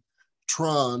see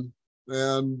Tron,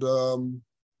 and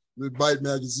the Byte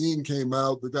magazine came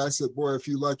out. The guy said, "Boy, if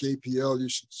you like APL, you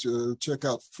should check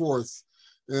out Forth."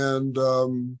 And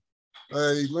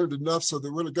I learned enough so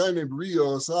that when a guy named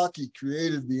Ryo Osaki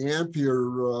created the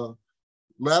Ampere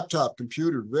laptop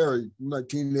computer,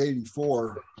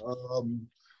 1984,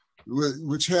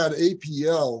 which had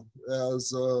APL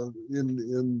as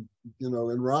in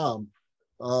ROM,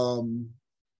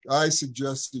 I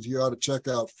suggested he ought to check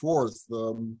out Forth.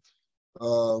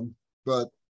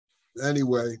 But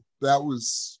anyway, that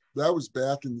was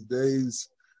back in the days,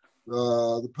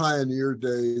 the pioneer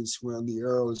days when the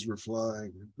arrows were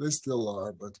flying. They still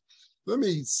are, but let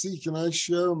me see, can I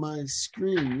share my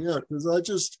screen? Yeah, because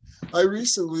I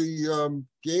recently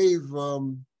gave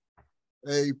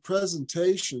a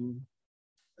presentation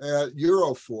at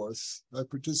Euroforth. I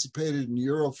participated in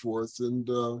Euroforth, and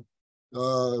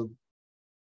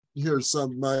here's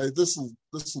some this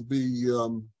will be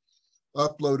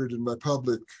uploaded in my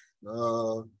public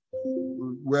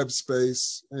web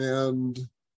space. And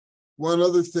one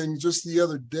other thing, just the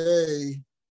other day,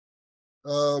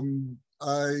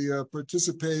 I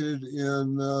participated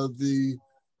in the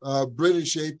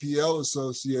British APL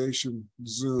Association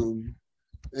Zoom,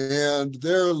 and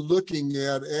they're looking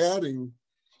at adding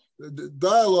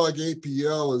Dialog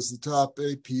APL is the top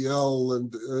APL,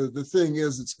 and the thing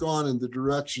is, it's gone in the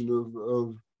direction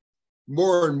of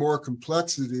more and more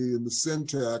complexity in the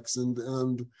syntax, and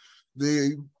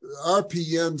the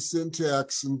RPN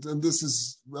syntax, and this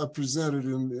is presented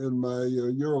in my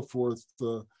Euroforth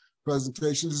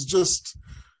presentation, is just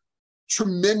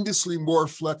tremendously more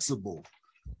flexible.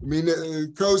 I mean,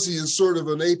 COSI is sort of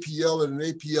an APL at an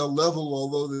APL level,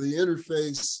 although the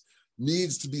interface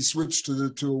needs to be switched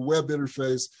to a web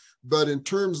interface. But in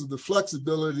terms of the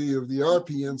flexibility of the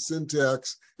RPN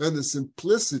syntax and the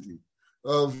simplicity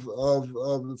of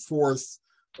the Forth,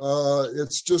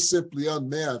 it's just simply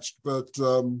unmatched. But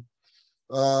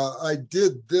I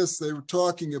did this. They were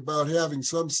talking about having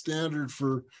some standard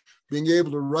for being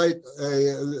able to write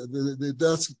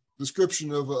the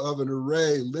description of an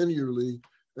array linearly,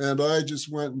 and I just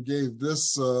went and gave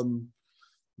this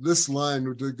this line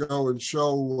to go and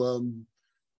show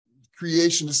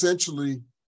creation. Essentially,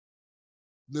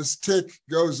 this tick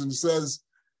goes and says,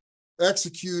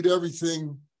 execute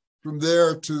everything from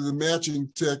there to the matching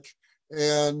tick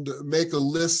and make a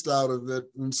list out of it.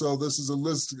 And so this is a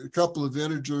list, a couple of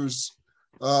integers,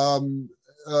 and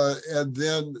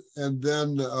then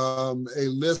a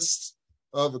list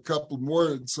of a couple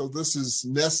more. And so this is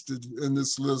nested in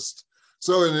this list.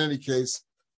 So in any case,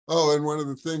 oh, and one of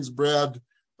the things, Brad,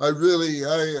 I've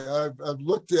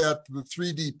looked at the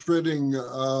 3D printing,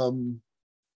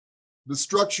 the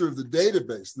structure of the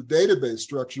database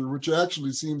structure, which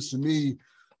actually seems to me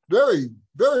very,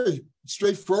 very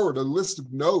straightforward, a list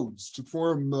of nodes to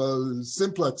form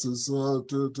simplexes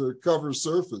to cover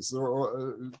surface.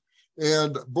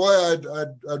 And boy,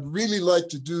 I'd really like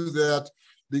to do that,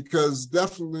 because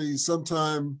definitely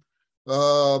sometime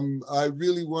I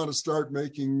really want to start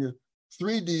making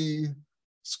 3D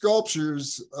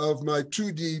sculptures of my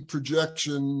 2D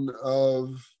projection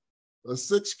of a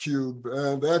 6 cube.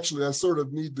 And actually, I sort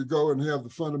of need to go and have the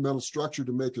fundamental structure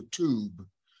to make a tube.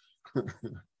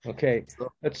 Okay,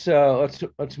 let's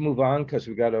move on, because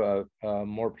we got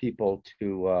more people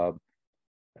to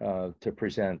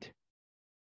present.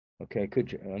 Okay,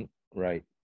 could you? Right.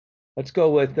 Let's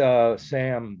go with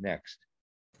Sam next.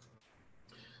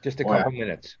 Just a couple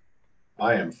minutes.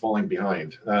 I am falling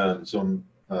behind.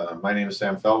 My name is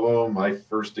Sam Falvo. My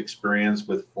first experience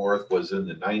with Forth was in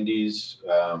the 90s.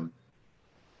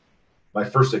 My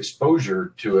first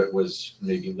exposure to it was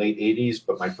maybe late 80s,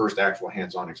 but my first actual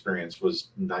hands-on experience was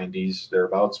 90s,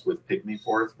 thereabouts, with Pygmy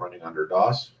Forth running under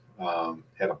DOS.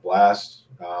 Had a blast.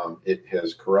 It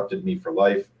has corrupted me for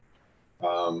life.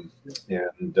 And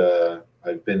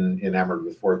I've been enamored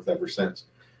with Forth ever since.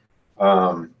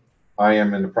 I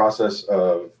am in the process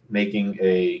of making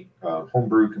a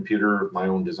homebrew computer of my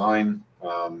own design,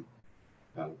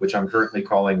 which I'm currently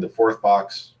calling the Forth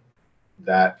Box.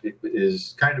 That it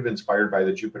is kind of inspired by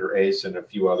the Jupiter Ace and a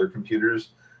few other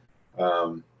computers.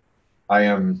 I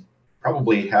am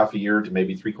probably half a year to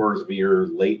maybe 3/4 of a year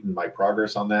late in my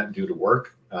progress on that due to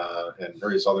work and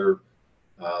various other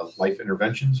life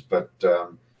interventions. But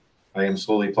I am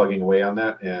slowly plugging away on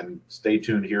that, and stay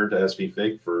tuned here to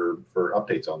SVFIG for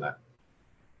updates on that.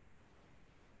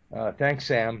 Thanks,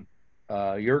 Sam.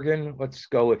 Jürgen, let's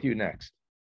go with you next.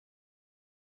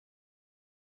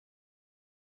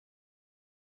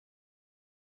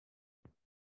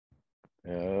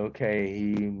 Okay,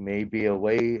 he may be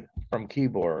away from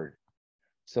keyboard.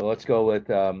 So let's go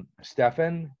with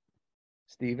Stephen.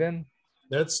 Steven?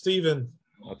 That's Steven.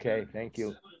 Okay, thank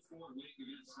you.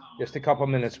 Just a couple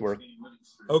minutes worth.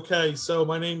 Okay, so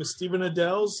my name is Stephen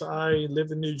Adels. I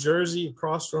live in New Jersey,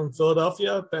 across from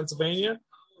Philadelphia, Pennsylvania.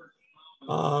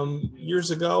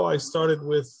 Years ago, I started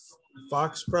with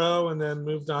FoxPro and then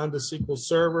moved on to SQL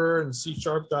Server and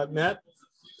C#.net.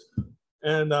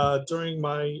 And during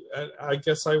my, I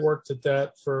guess I worked at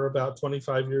that for about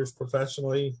 25 years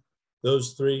professionally,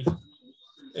 those three.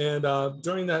 And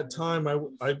during that time,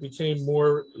 I became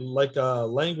more like a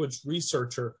language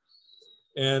researcher,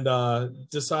 and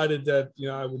decided that, you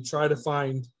know, I would try to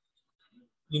find,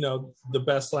 you know, the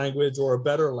best language or a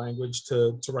better language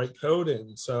to write code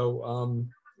in. So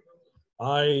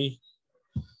I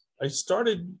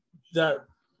started that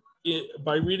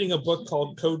by reading a book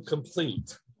called Code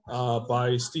Complete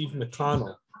by Steve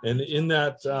McConnell. And in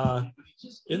that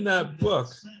book,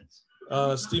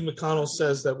 Steve McConnell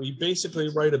says that we basically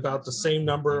write about the same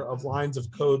number of lines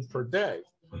of code per day.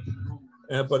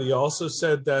 But he also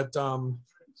said that,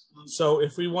 so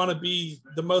if we want to be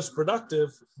the most productive,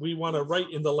 we want to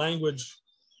write in the language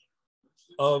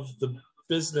of the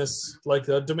business, like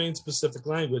a domain-specific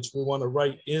language. We want to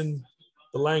write in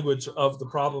the language of the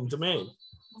problem domain.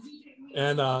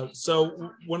 And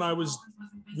so when I was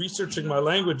researching my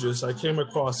languages, I came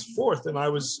across Forth, and I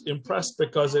was impressed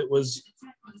because it was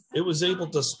able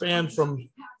to span from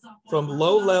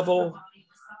low level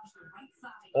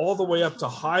all the way up to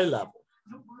high level,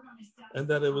 and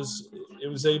that it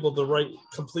was able to write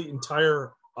complete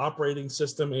entire operating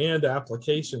system and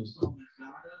application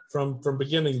from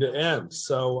beginning to end.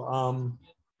 So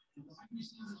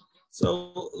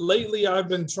so lately I've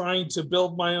been trying to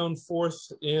build my own Forth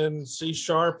in C#,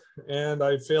 and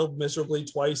I failed miserably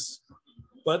twice,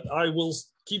 but I will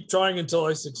keep trying until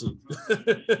I succeed.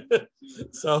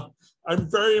 So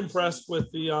I'm very impressed with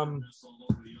the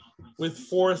with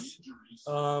Forth.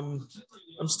 I'm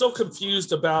still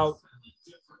confused about.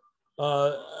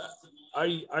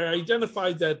 I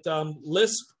identified that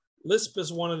Lisp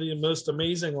is one of the most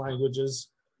amazing languages,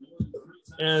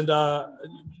 and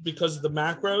because of the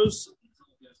macros,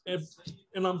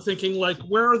 and I'm thinking, like,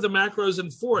 where are the macros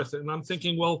in Forth? And I'm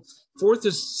thinking, well, Forth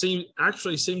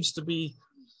actually seems to be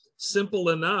simple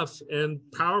enough and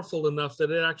powerful enough that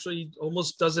it actually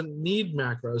almost doesn't need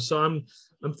macros. So I'm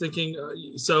thinking,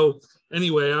 so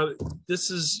anyway, this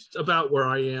is about where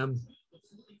I am.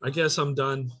 I guess I'm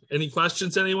done. Any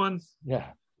questions, anyone?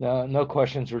 Yeah, no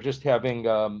questions. We're just having,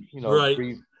 you know, right.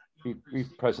 brief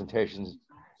presentations.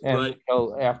 And right. You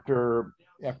know, after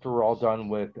we're all done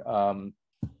with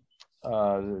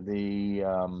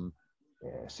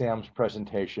Sam's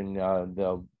presentation,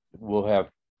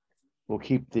 we'll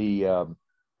keep the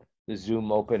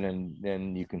Zoom open, and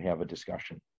then you can have a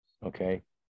discussion. Okay.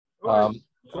 Cool.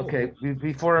 Okay.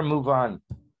 Before I move on,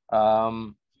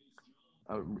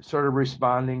 sort of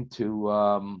responding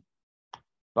to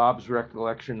Bob's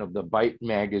recollection of the Byte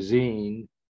magazine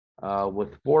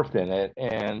with Forth in it,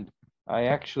 and I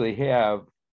actually have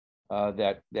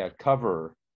that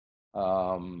cover,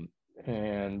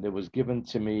 and it was given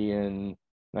to me in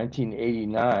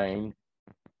 1989.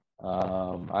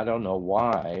 I don't know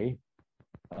why,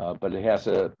 but it has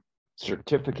a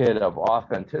certificate of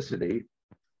authenticity.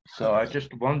 So I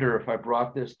just wonder if I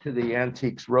brought this to the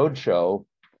Antiques Roadshow,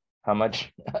 how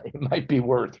much it might be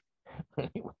worth.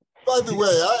 By the way,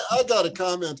 I got a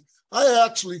comment. I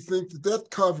actually think that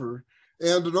cover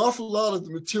and an awful lot of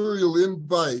the material in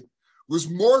Byte was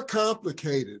more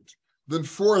complicated than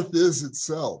Forth is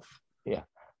itself. Yeah.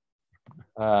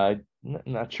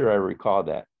 Not sure I recall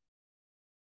that.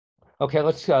 Okay,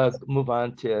 let's move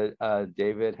on to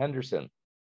David Henderson.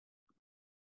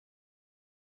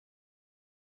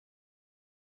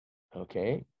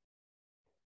 Okay.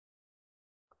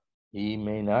 He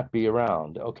may not be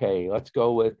around. Okay, let's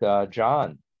go with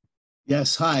John.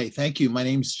 Yes, hi, thank you. My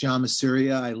name's John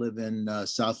Masuria. I live in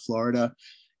South Florida,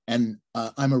 and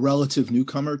I'm a relative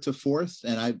newcomer to Forth,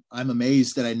 and I'm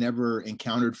amazed that I never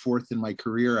encountered Forth in my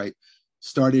career. I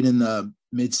started in the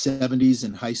mid-'70s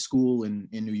in high school in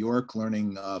New York,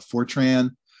 learning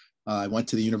Fortran. I went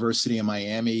to the University of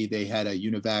Miami. They had a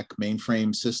UNIVAC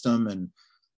mainframe system, and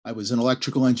I was an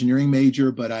electrical engineering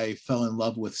major, but I fell in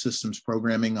love with systems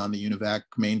programming on the UNIVAC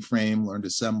mainframe, learned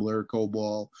assembler,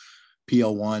 COBOL,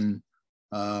 PL1.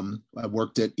 I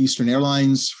worked at Eastern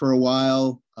Airlines for a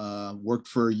while, worked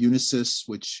for Unisys,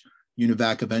 which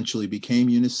Univac eventually became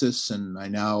Unisys, and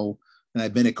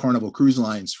I've been at Carnival Cruise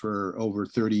Lines for over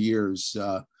 30 years.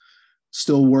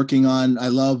 Still working on, I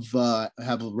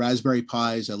have Raspberry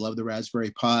Pis. I love the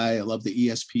Raspberry Pi. I love the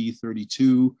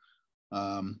ESP32.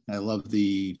 I love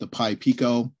the Pi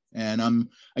Pico. And I'm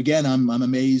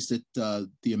amazed at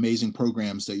the amazing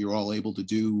programs that you're all able to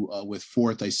do with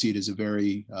Forth. I see it as a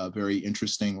very, very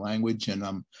interesting language, and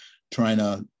I'm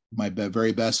trying my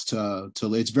very best to.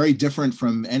 It's very different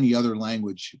from any other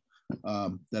language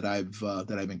that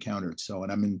I've encountered. So,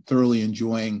 and I'm thoroughly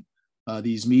enjoying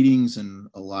these meetings and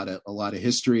a lot of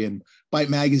history. And Byte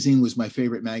Magazine was my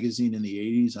favorite magazine in the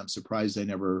 '80s. I'm surprised I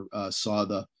never saw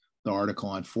the article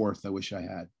on Forth. I wish I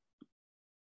had.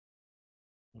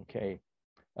 Okay.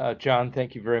 John,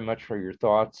 thank you very much for your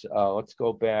thoughts. Let's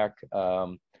go back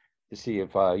to see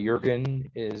if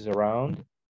Jürgen is around.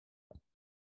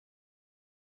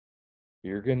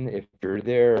 Jürgen, if you're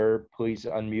there, please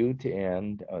unmute,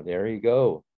 and there you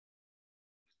go.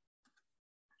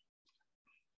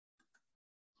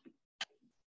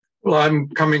 Well, I'm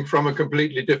coming from a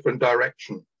completely different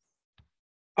direction.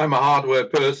 I'm a hardware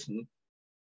person,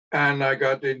 and I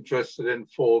got interested in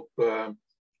Forth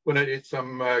when I did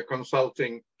some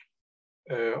consulting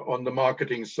on the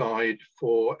marketing side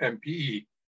for MPE.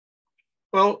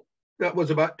 Well, that was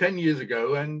about 10 years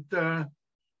ago, and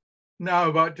now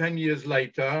about 10 years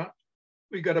later,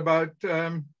 we got about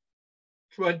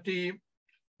 20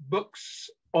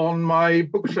 books on my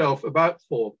bookshelf about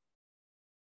Forth.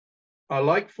 I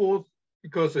like Forth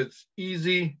because it's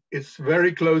easy, it's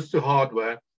very close to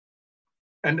hardware.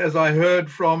 And as I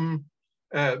heard from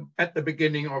at the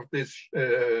beginning of this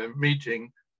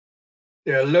meeting,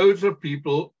 there are loads of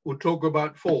people who talk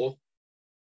about Forth,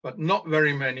 but not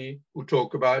very many who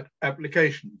talk about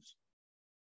applications.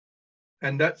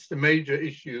 And that's the major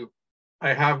issue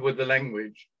I have with the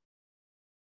language.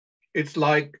 It's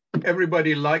like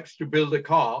everybody likes to build a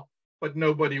car, but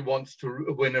nobody wants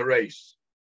to win a race.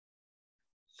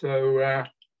 So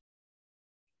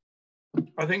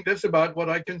I think that's about what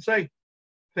I can say.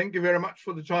 Thank you very much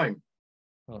for the time.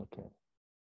 Okay.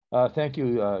 Thank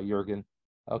you, Jürgen.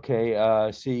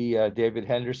 Okay, see David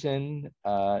Henderson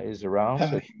is around,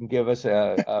 so you can give us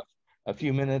a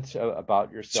few minutes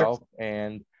about yourself. Sure.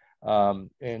 And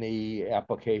any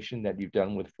application that you've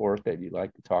done with Forth that you'd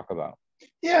like to talk about.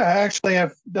 Yeah, actually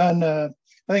I've done, I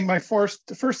think the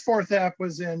first Forth app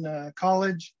was in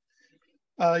college.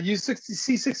 Used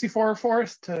C64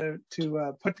 Forth to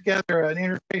put together an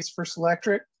interface for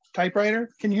Selectric typewriter.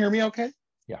 Can you hear me okay?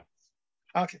 Yeah.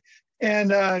 Okay.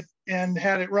 And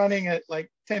had it running at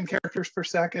like 10 characters per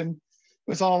second. It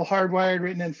was all hardwired,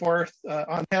 written in Forth,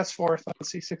 on S-Forth on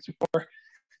C64.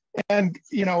 And,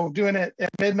 you know, doing it at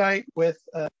midnight with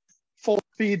full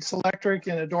speed Selectric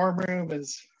in a dorm room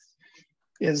is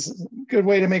a good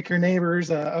way to make your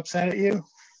neighbors upset at you.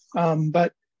 But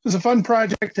it was a fun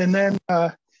project. And then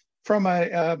from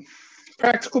a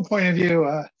practical point of view,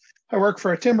 I work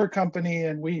for a timber company,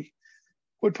 and we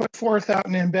would put Forth out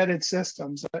in embedded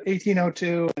systems,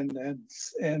 1802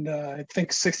 and I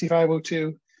think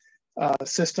 6502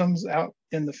 systems out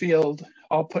in the field,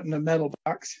 all put in a metal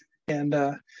box. And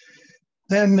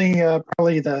then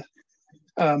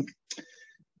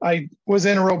I was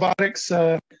in a robotics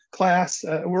class,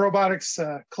 robotics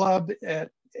club at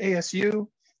ASU.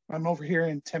 I'm over here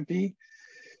in Tempe,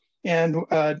 and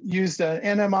used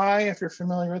NMI, if you're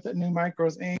familiar with it, New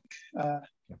Micros Inc.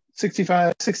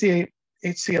 68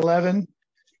 HC11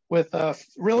 with a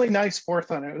really nice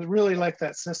Forth on it. It was really like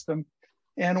that system,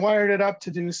 and wired it up to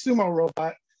do Sumo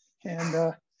Robot.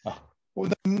 And well,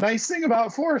 the nice thing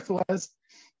about Forth was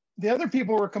the other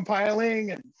people were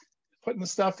compiling and putting the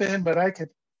stuff in, but I could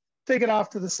take it off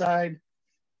to the side,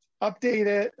 update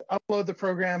it, upload the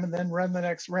program, and then run the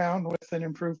next round with an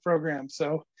improved program.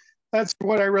 So that's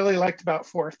what I really liked about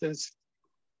Forth is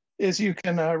you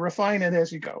can refine it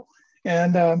as you go.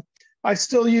 And I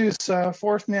still use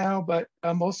Forth now, but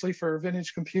mostly for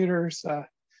vintage computers.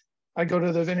 I go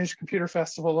to the Vintage Computer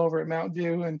Festival over at Mountain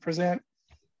View and present.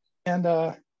 And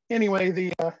anyway,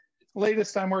 the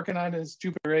latest I'm working on is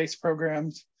Jupyter Ace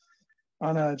programs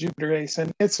on Jupyter Ace,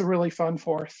 and it's a really fun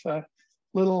Forth.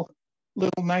 Little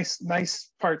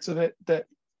nice parts of it that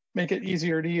make it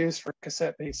easier to use for a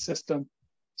cassette-based system.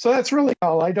 So that's really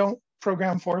all. I don't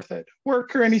program Forth at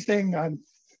work or anything. I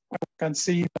work on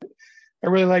C, but I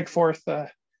really like Forth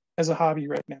as a hobby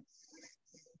right now.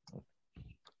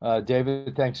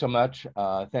 David, thanks so much.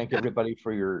 Thank everybody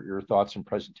for your thoughts and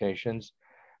presentations.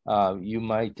 You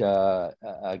might,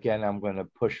 again, I'm going to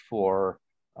push for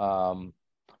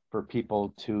for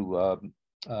people to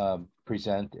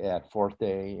present at Fourth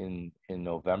Day in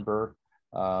November.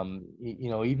 You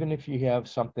know, even if you have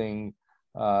something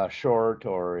short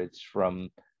or it's from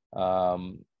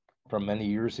many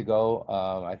years ago,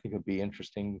 I think it'd be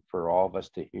interesting for all of us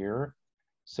to hear.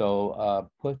 So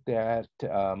put that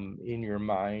in your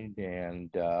mind, and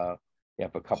you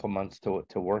have a couple months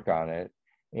to work on it.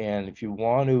 And if you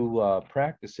want to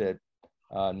practice it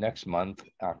next month,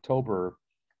 October,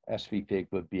 SVFIG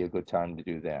would be a good time to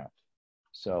do that.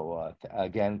 So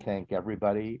again, thank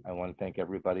everybody. I want to thank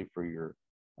everybody for your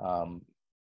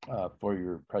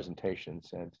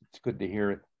presentations, and it's good to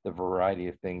hear the variety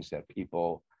of things that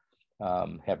people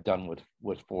have done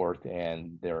with Forth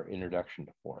and their introduction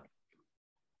to Forth.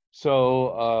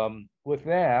 So with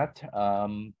that,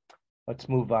 let's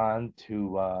move on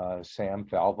to Sam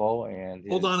Falvo. And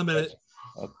hold on a minute.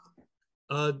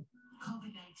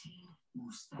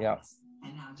 Yeah,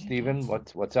 Stephen,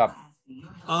 what's up?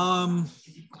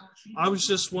 I was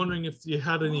just wondering if you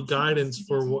had any guidance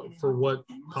for what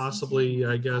possibly,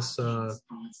 I guess, a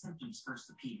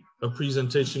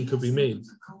presentation could be made.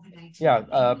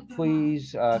 Yeah,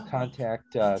 please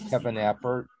contact Kevin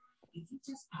Appert.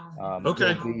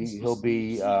 Okay. He'll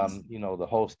be you know, the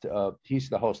host of, he's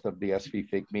the host of the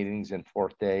SVFIG meetings in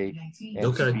Fourth Day, and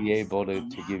okay, be able to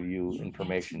give you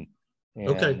information. And,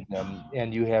 okay.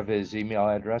 And you have his email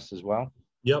address as well?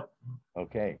 Yep.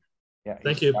 Okay. Yeah.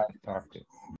 Thank you. To talk to.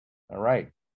 All right.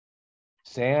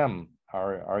 Sam,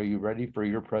 are you ready for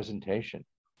your presentation?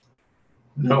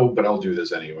 No, but I'll do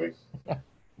this anyway.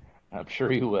 I'm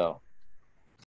sure you will.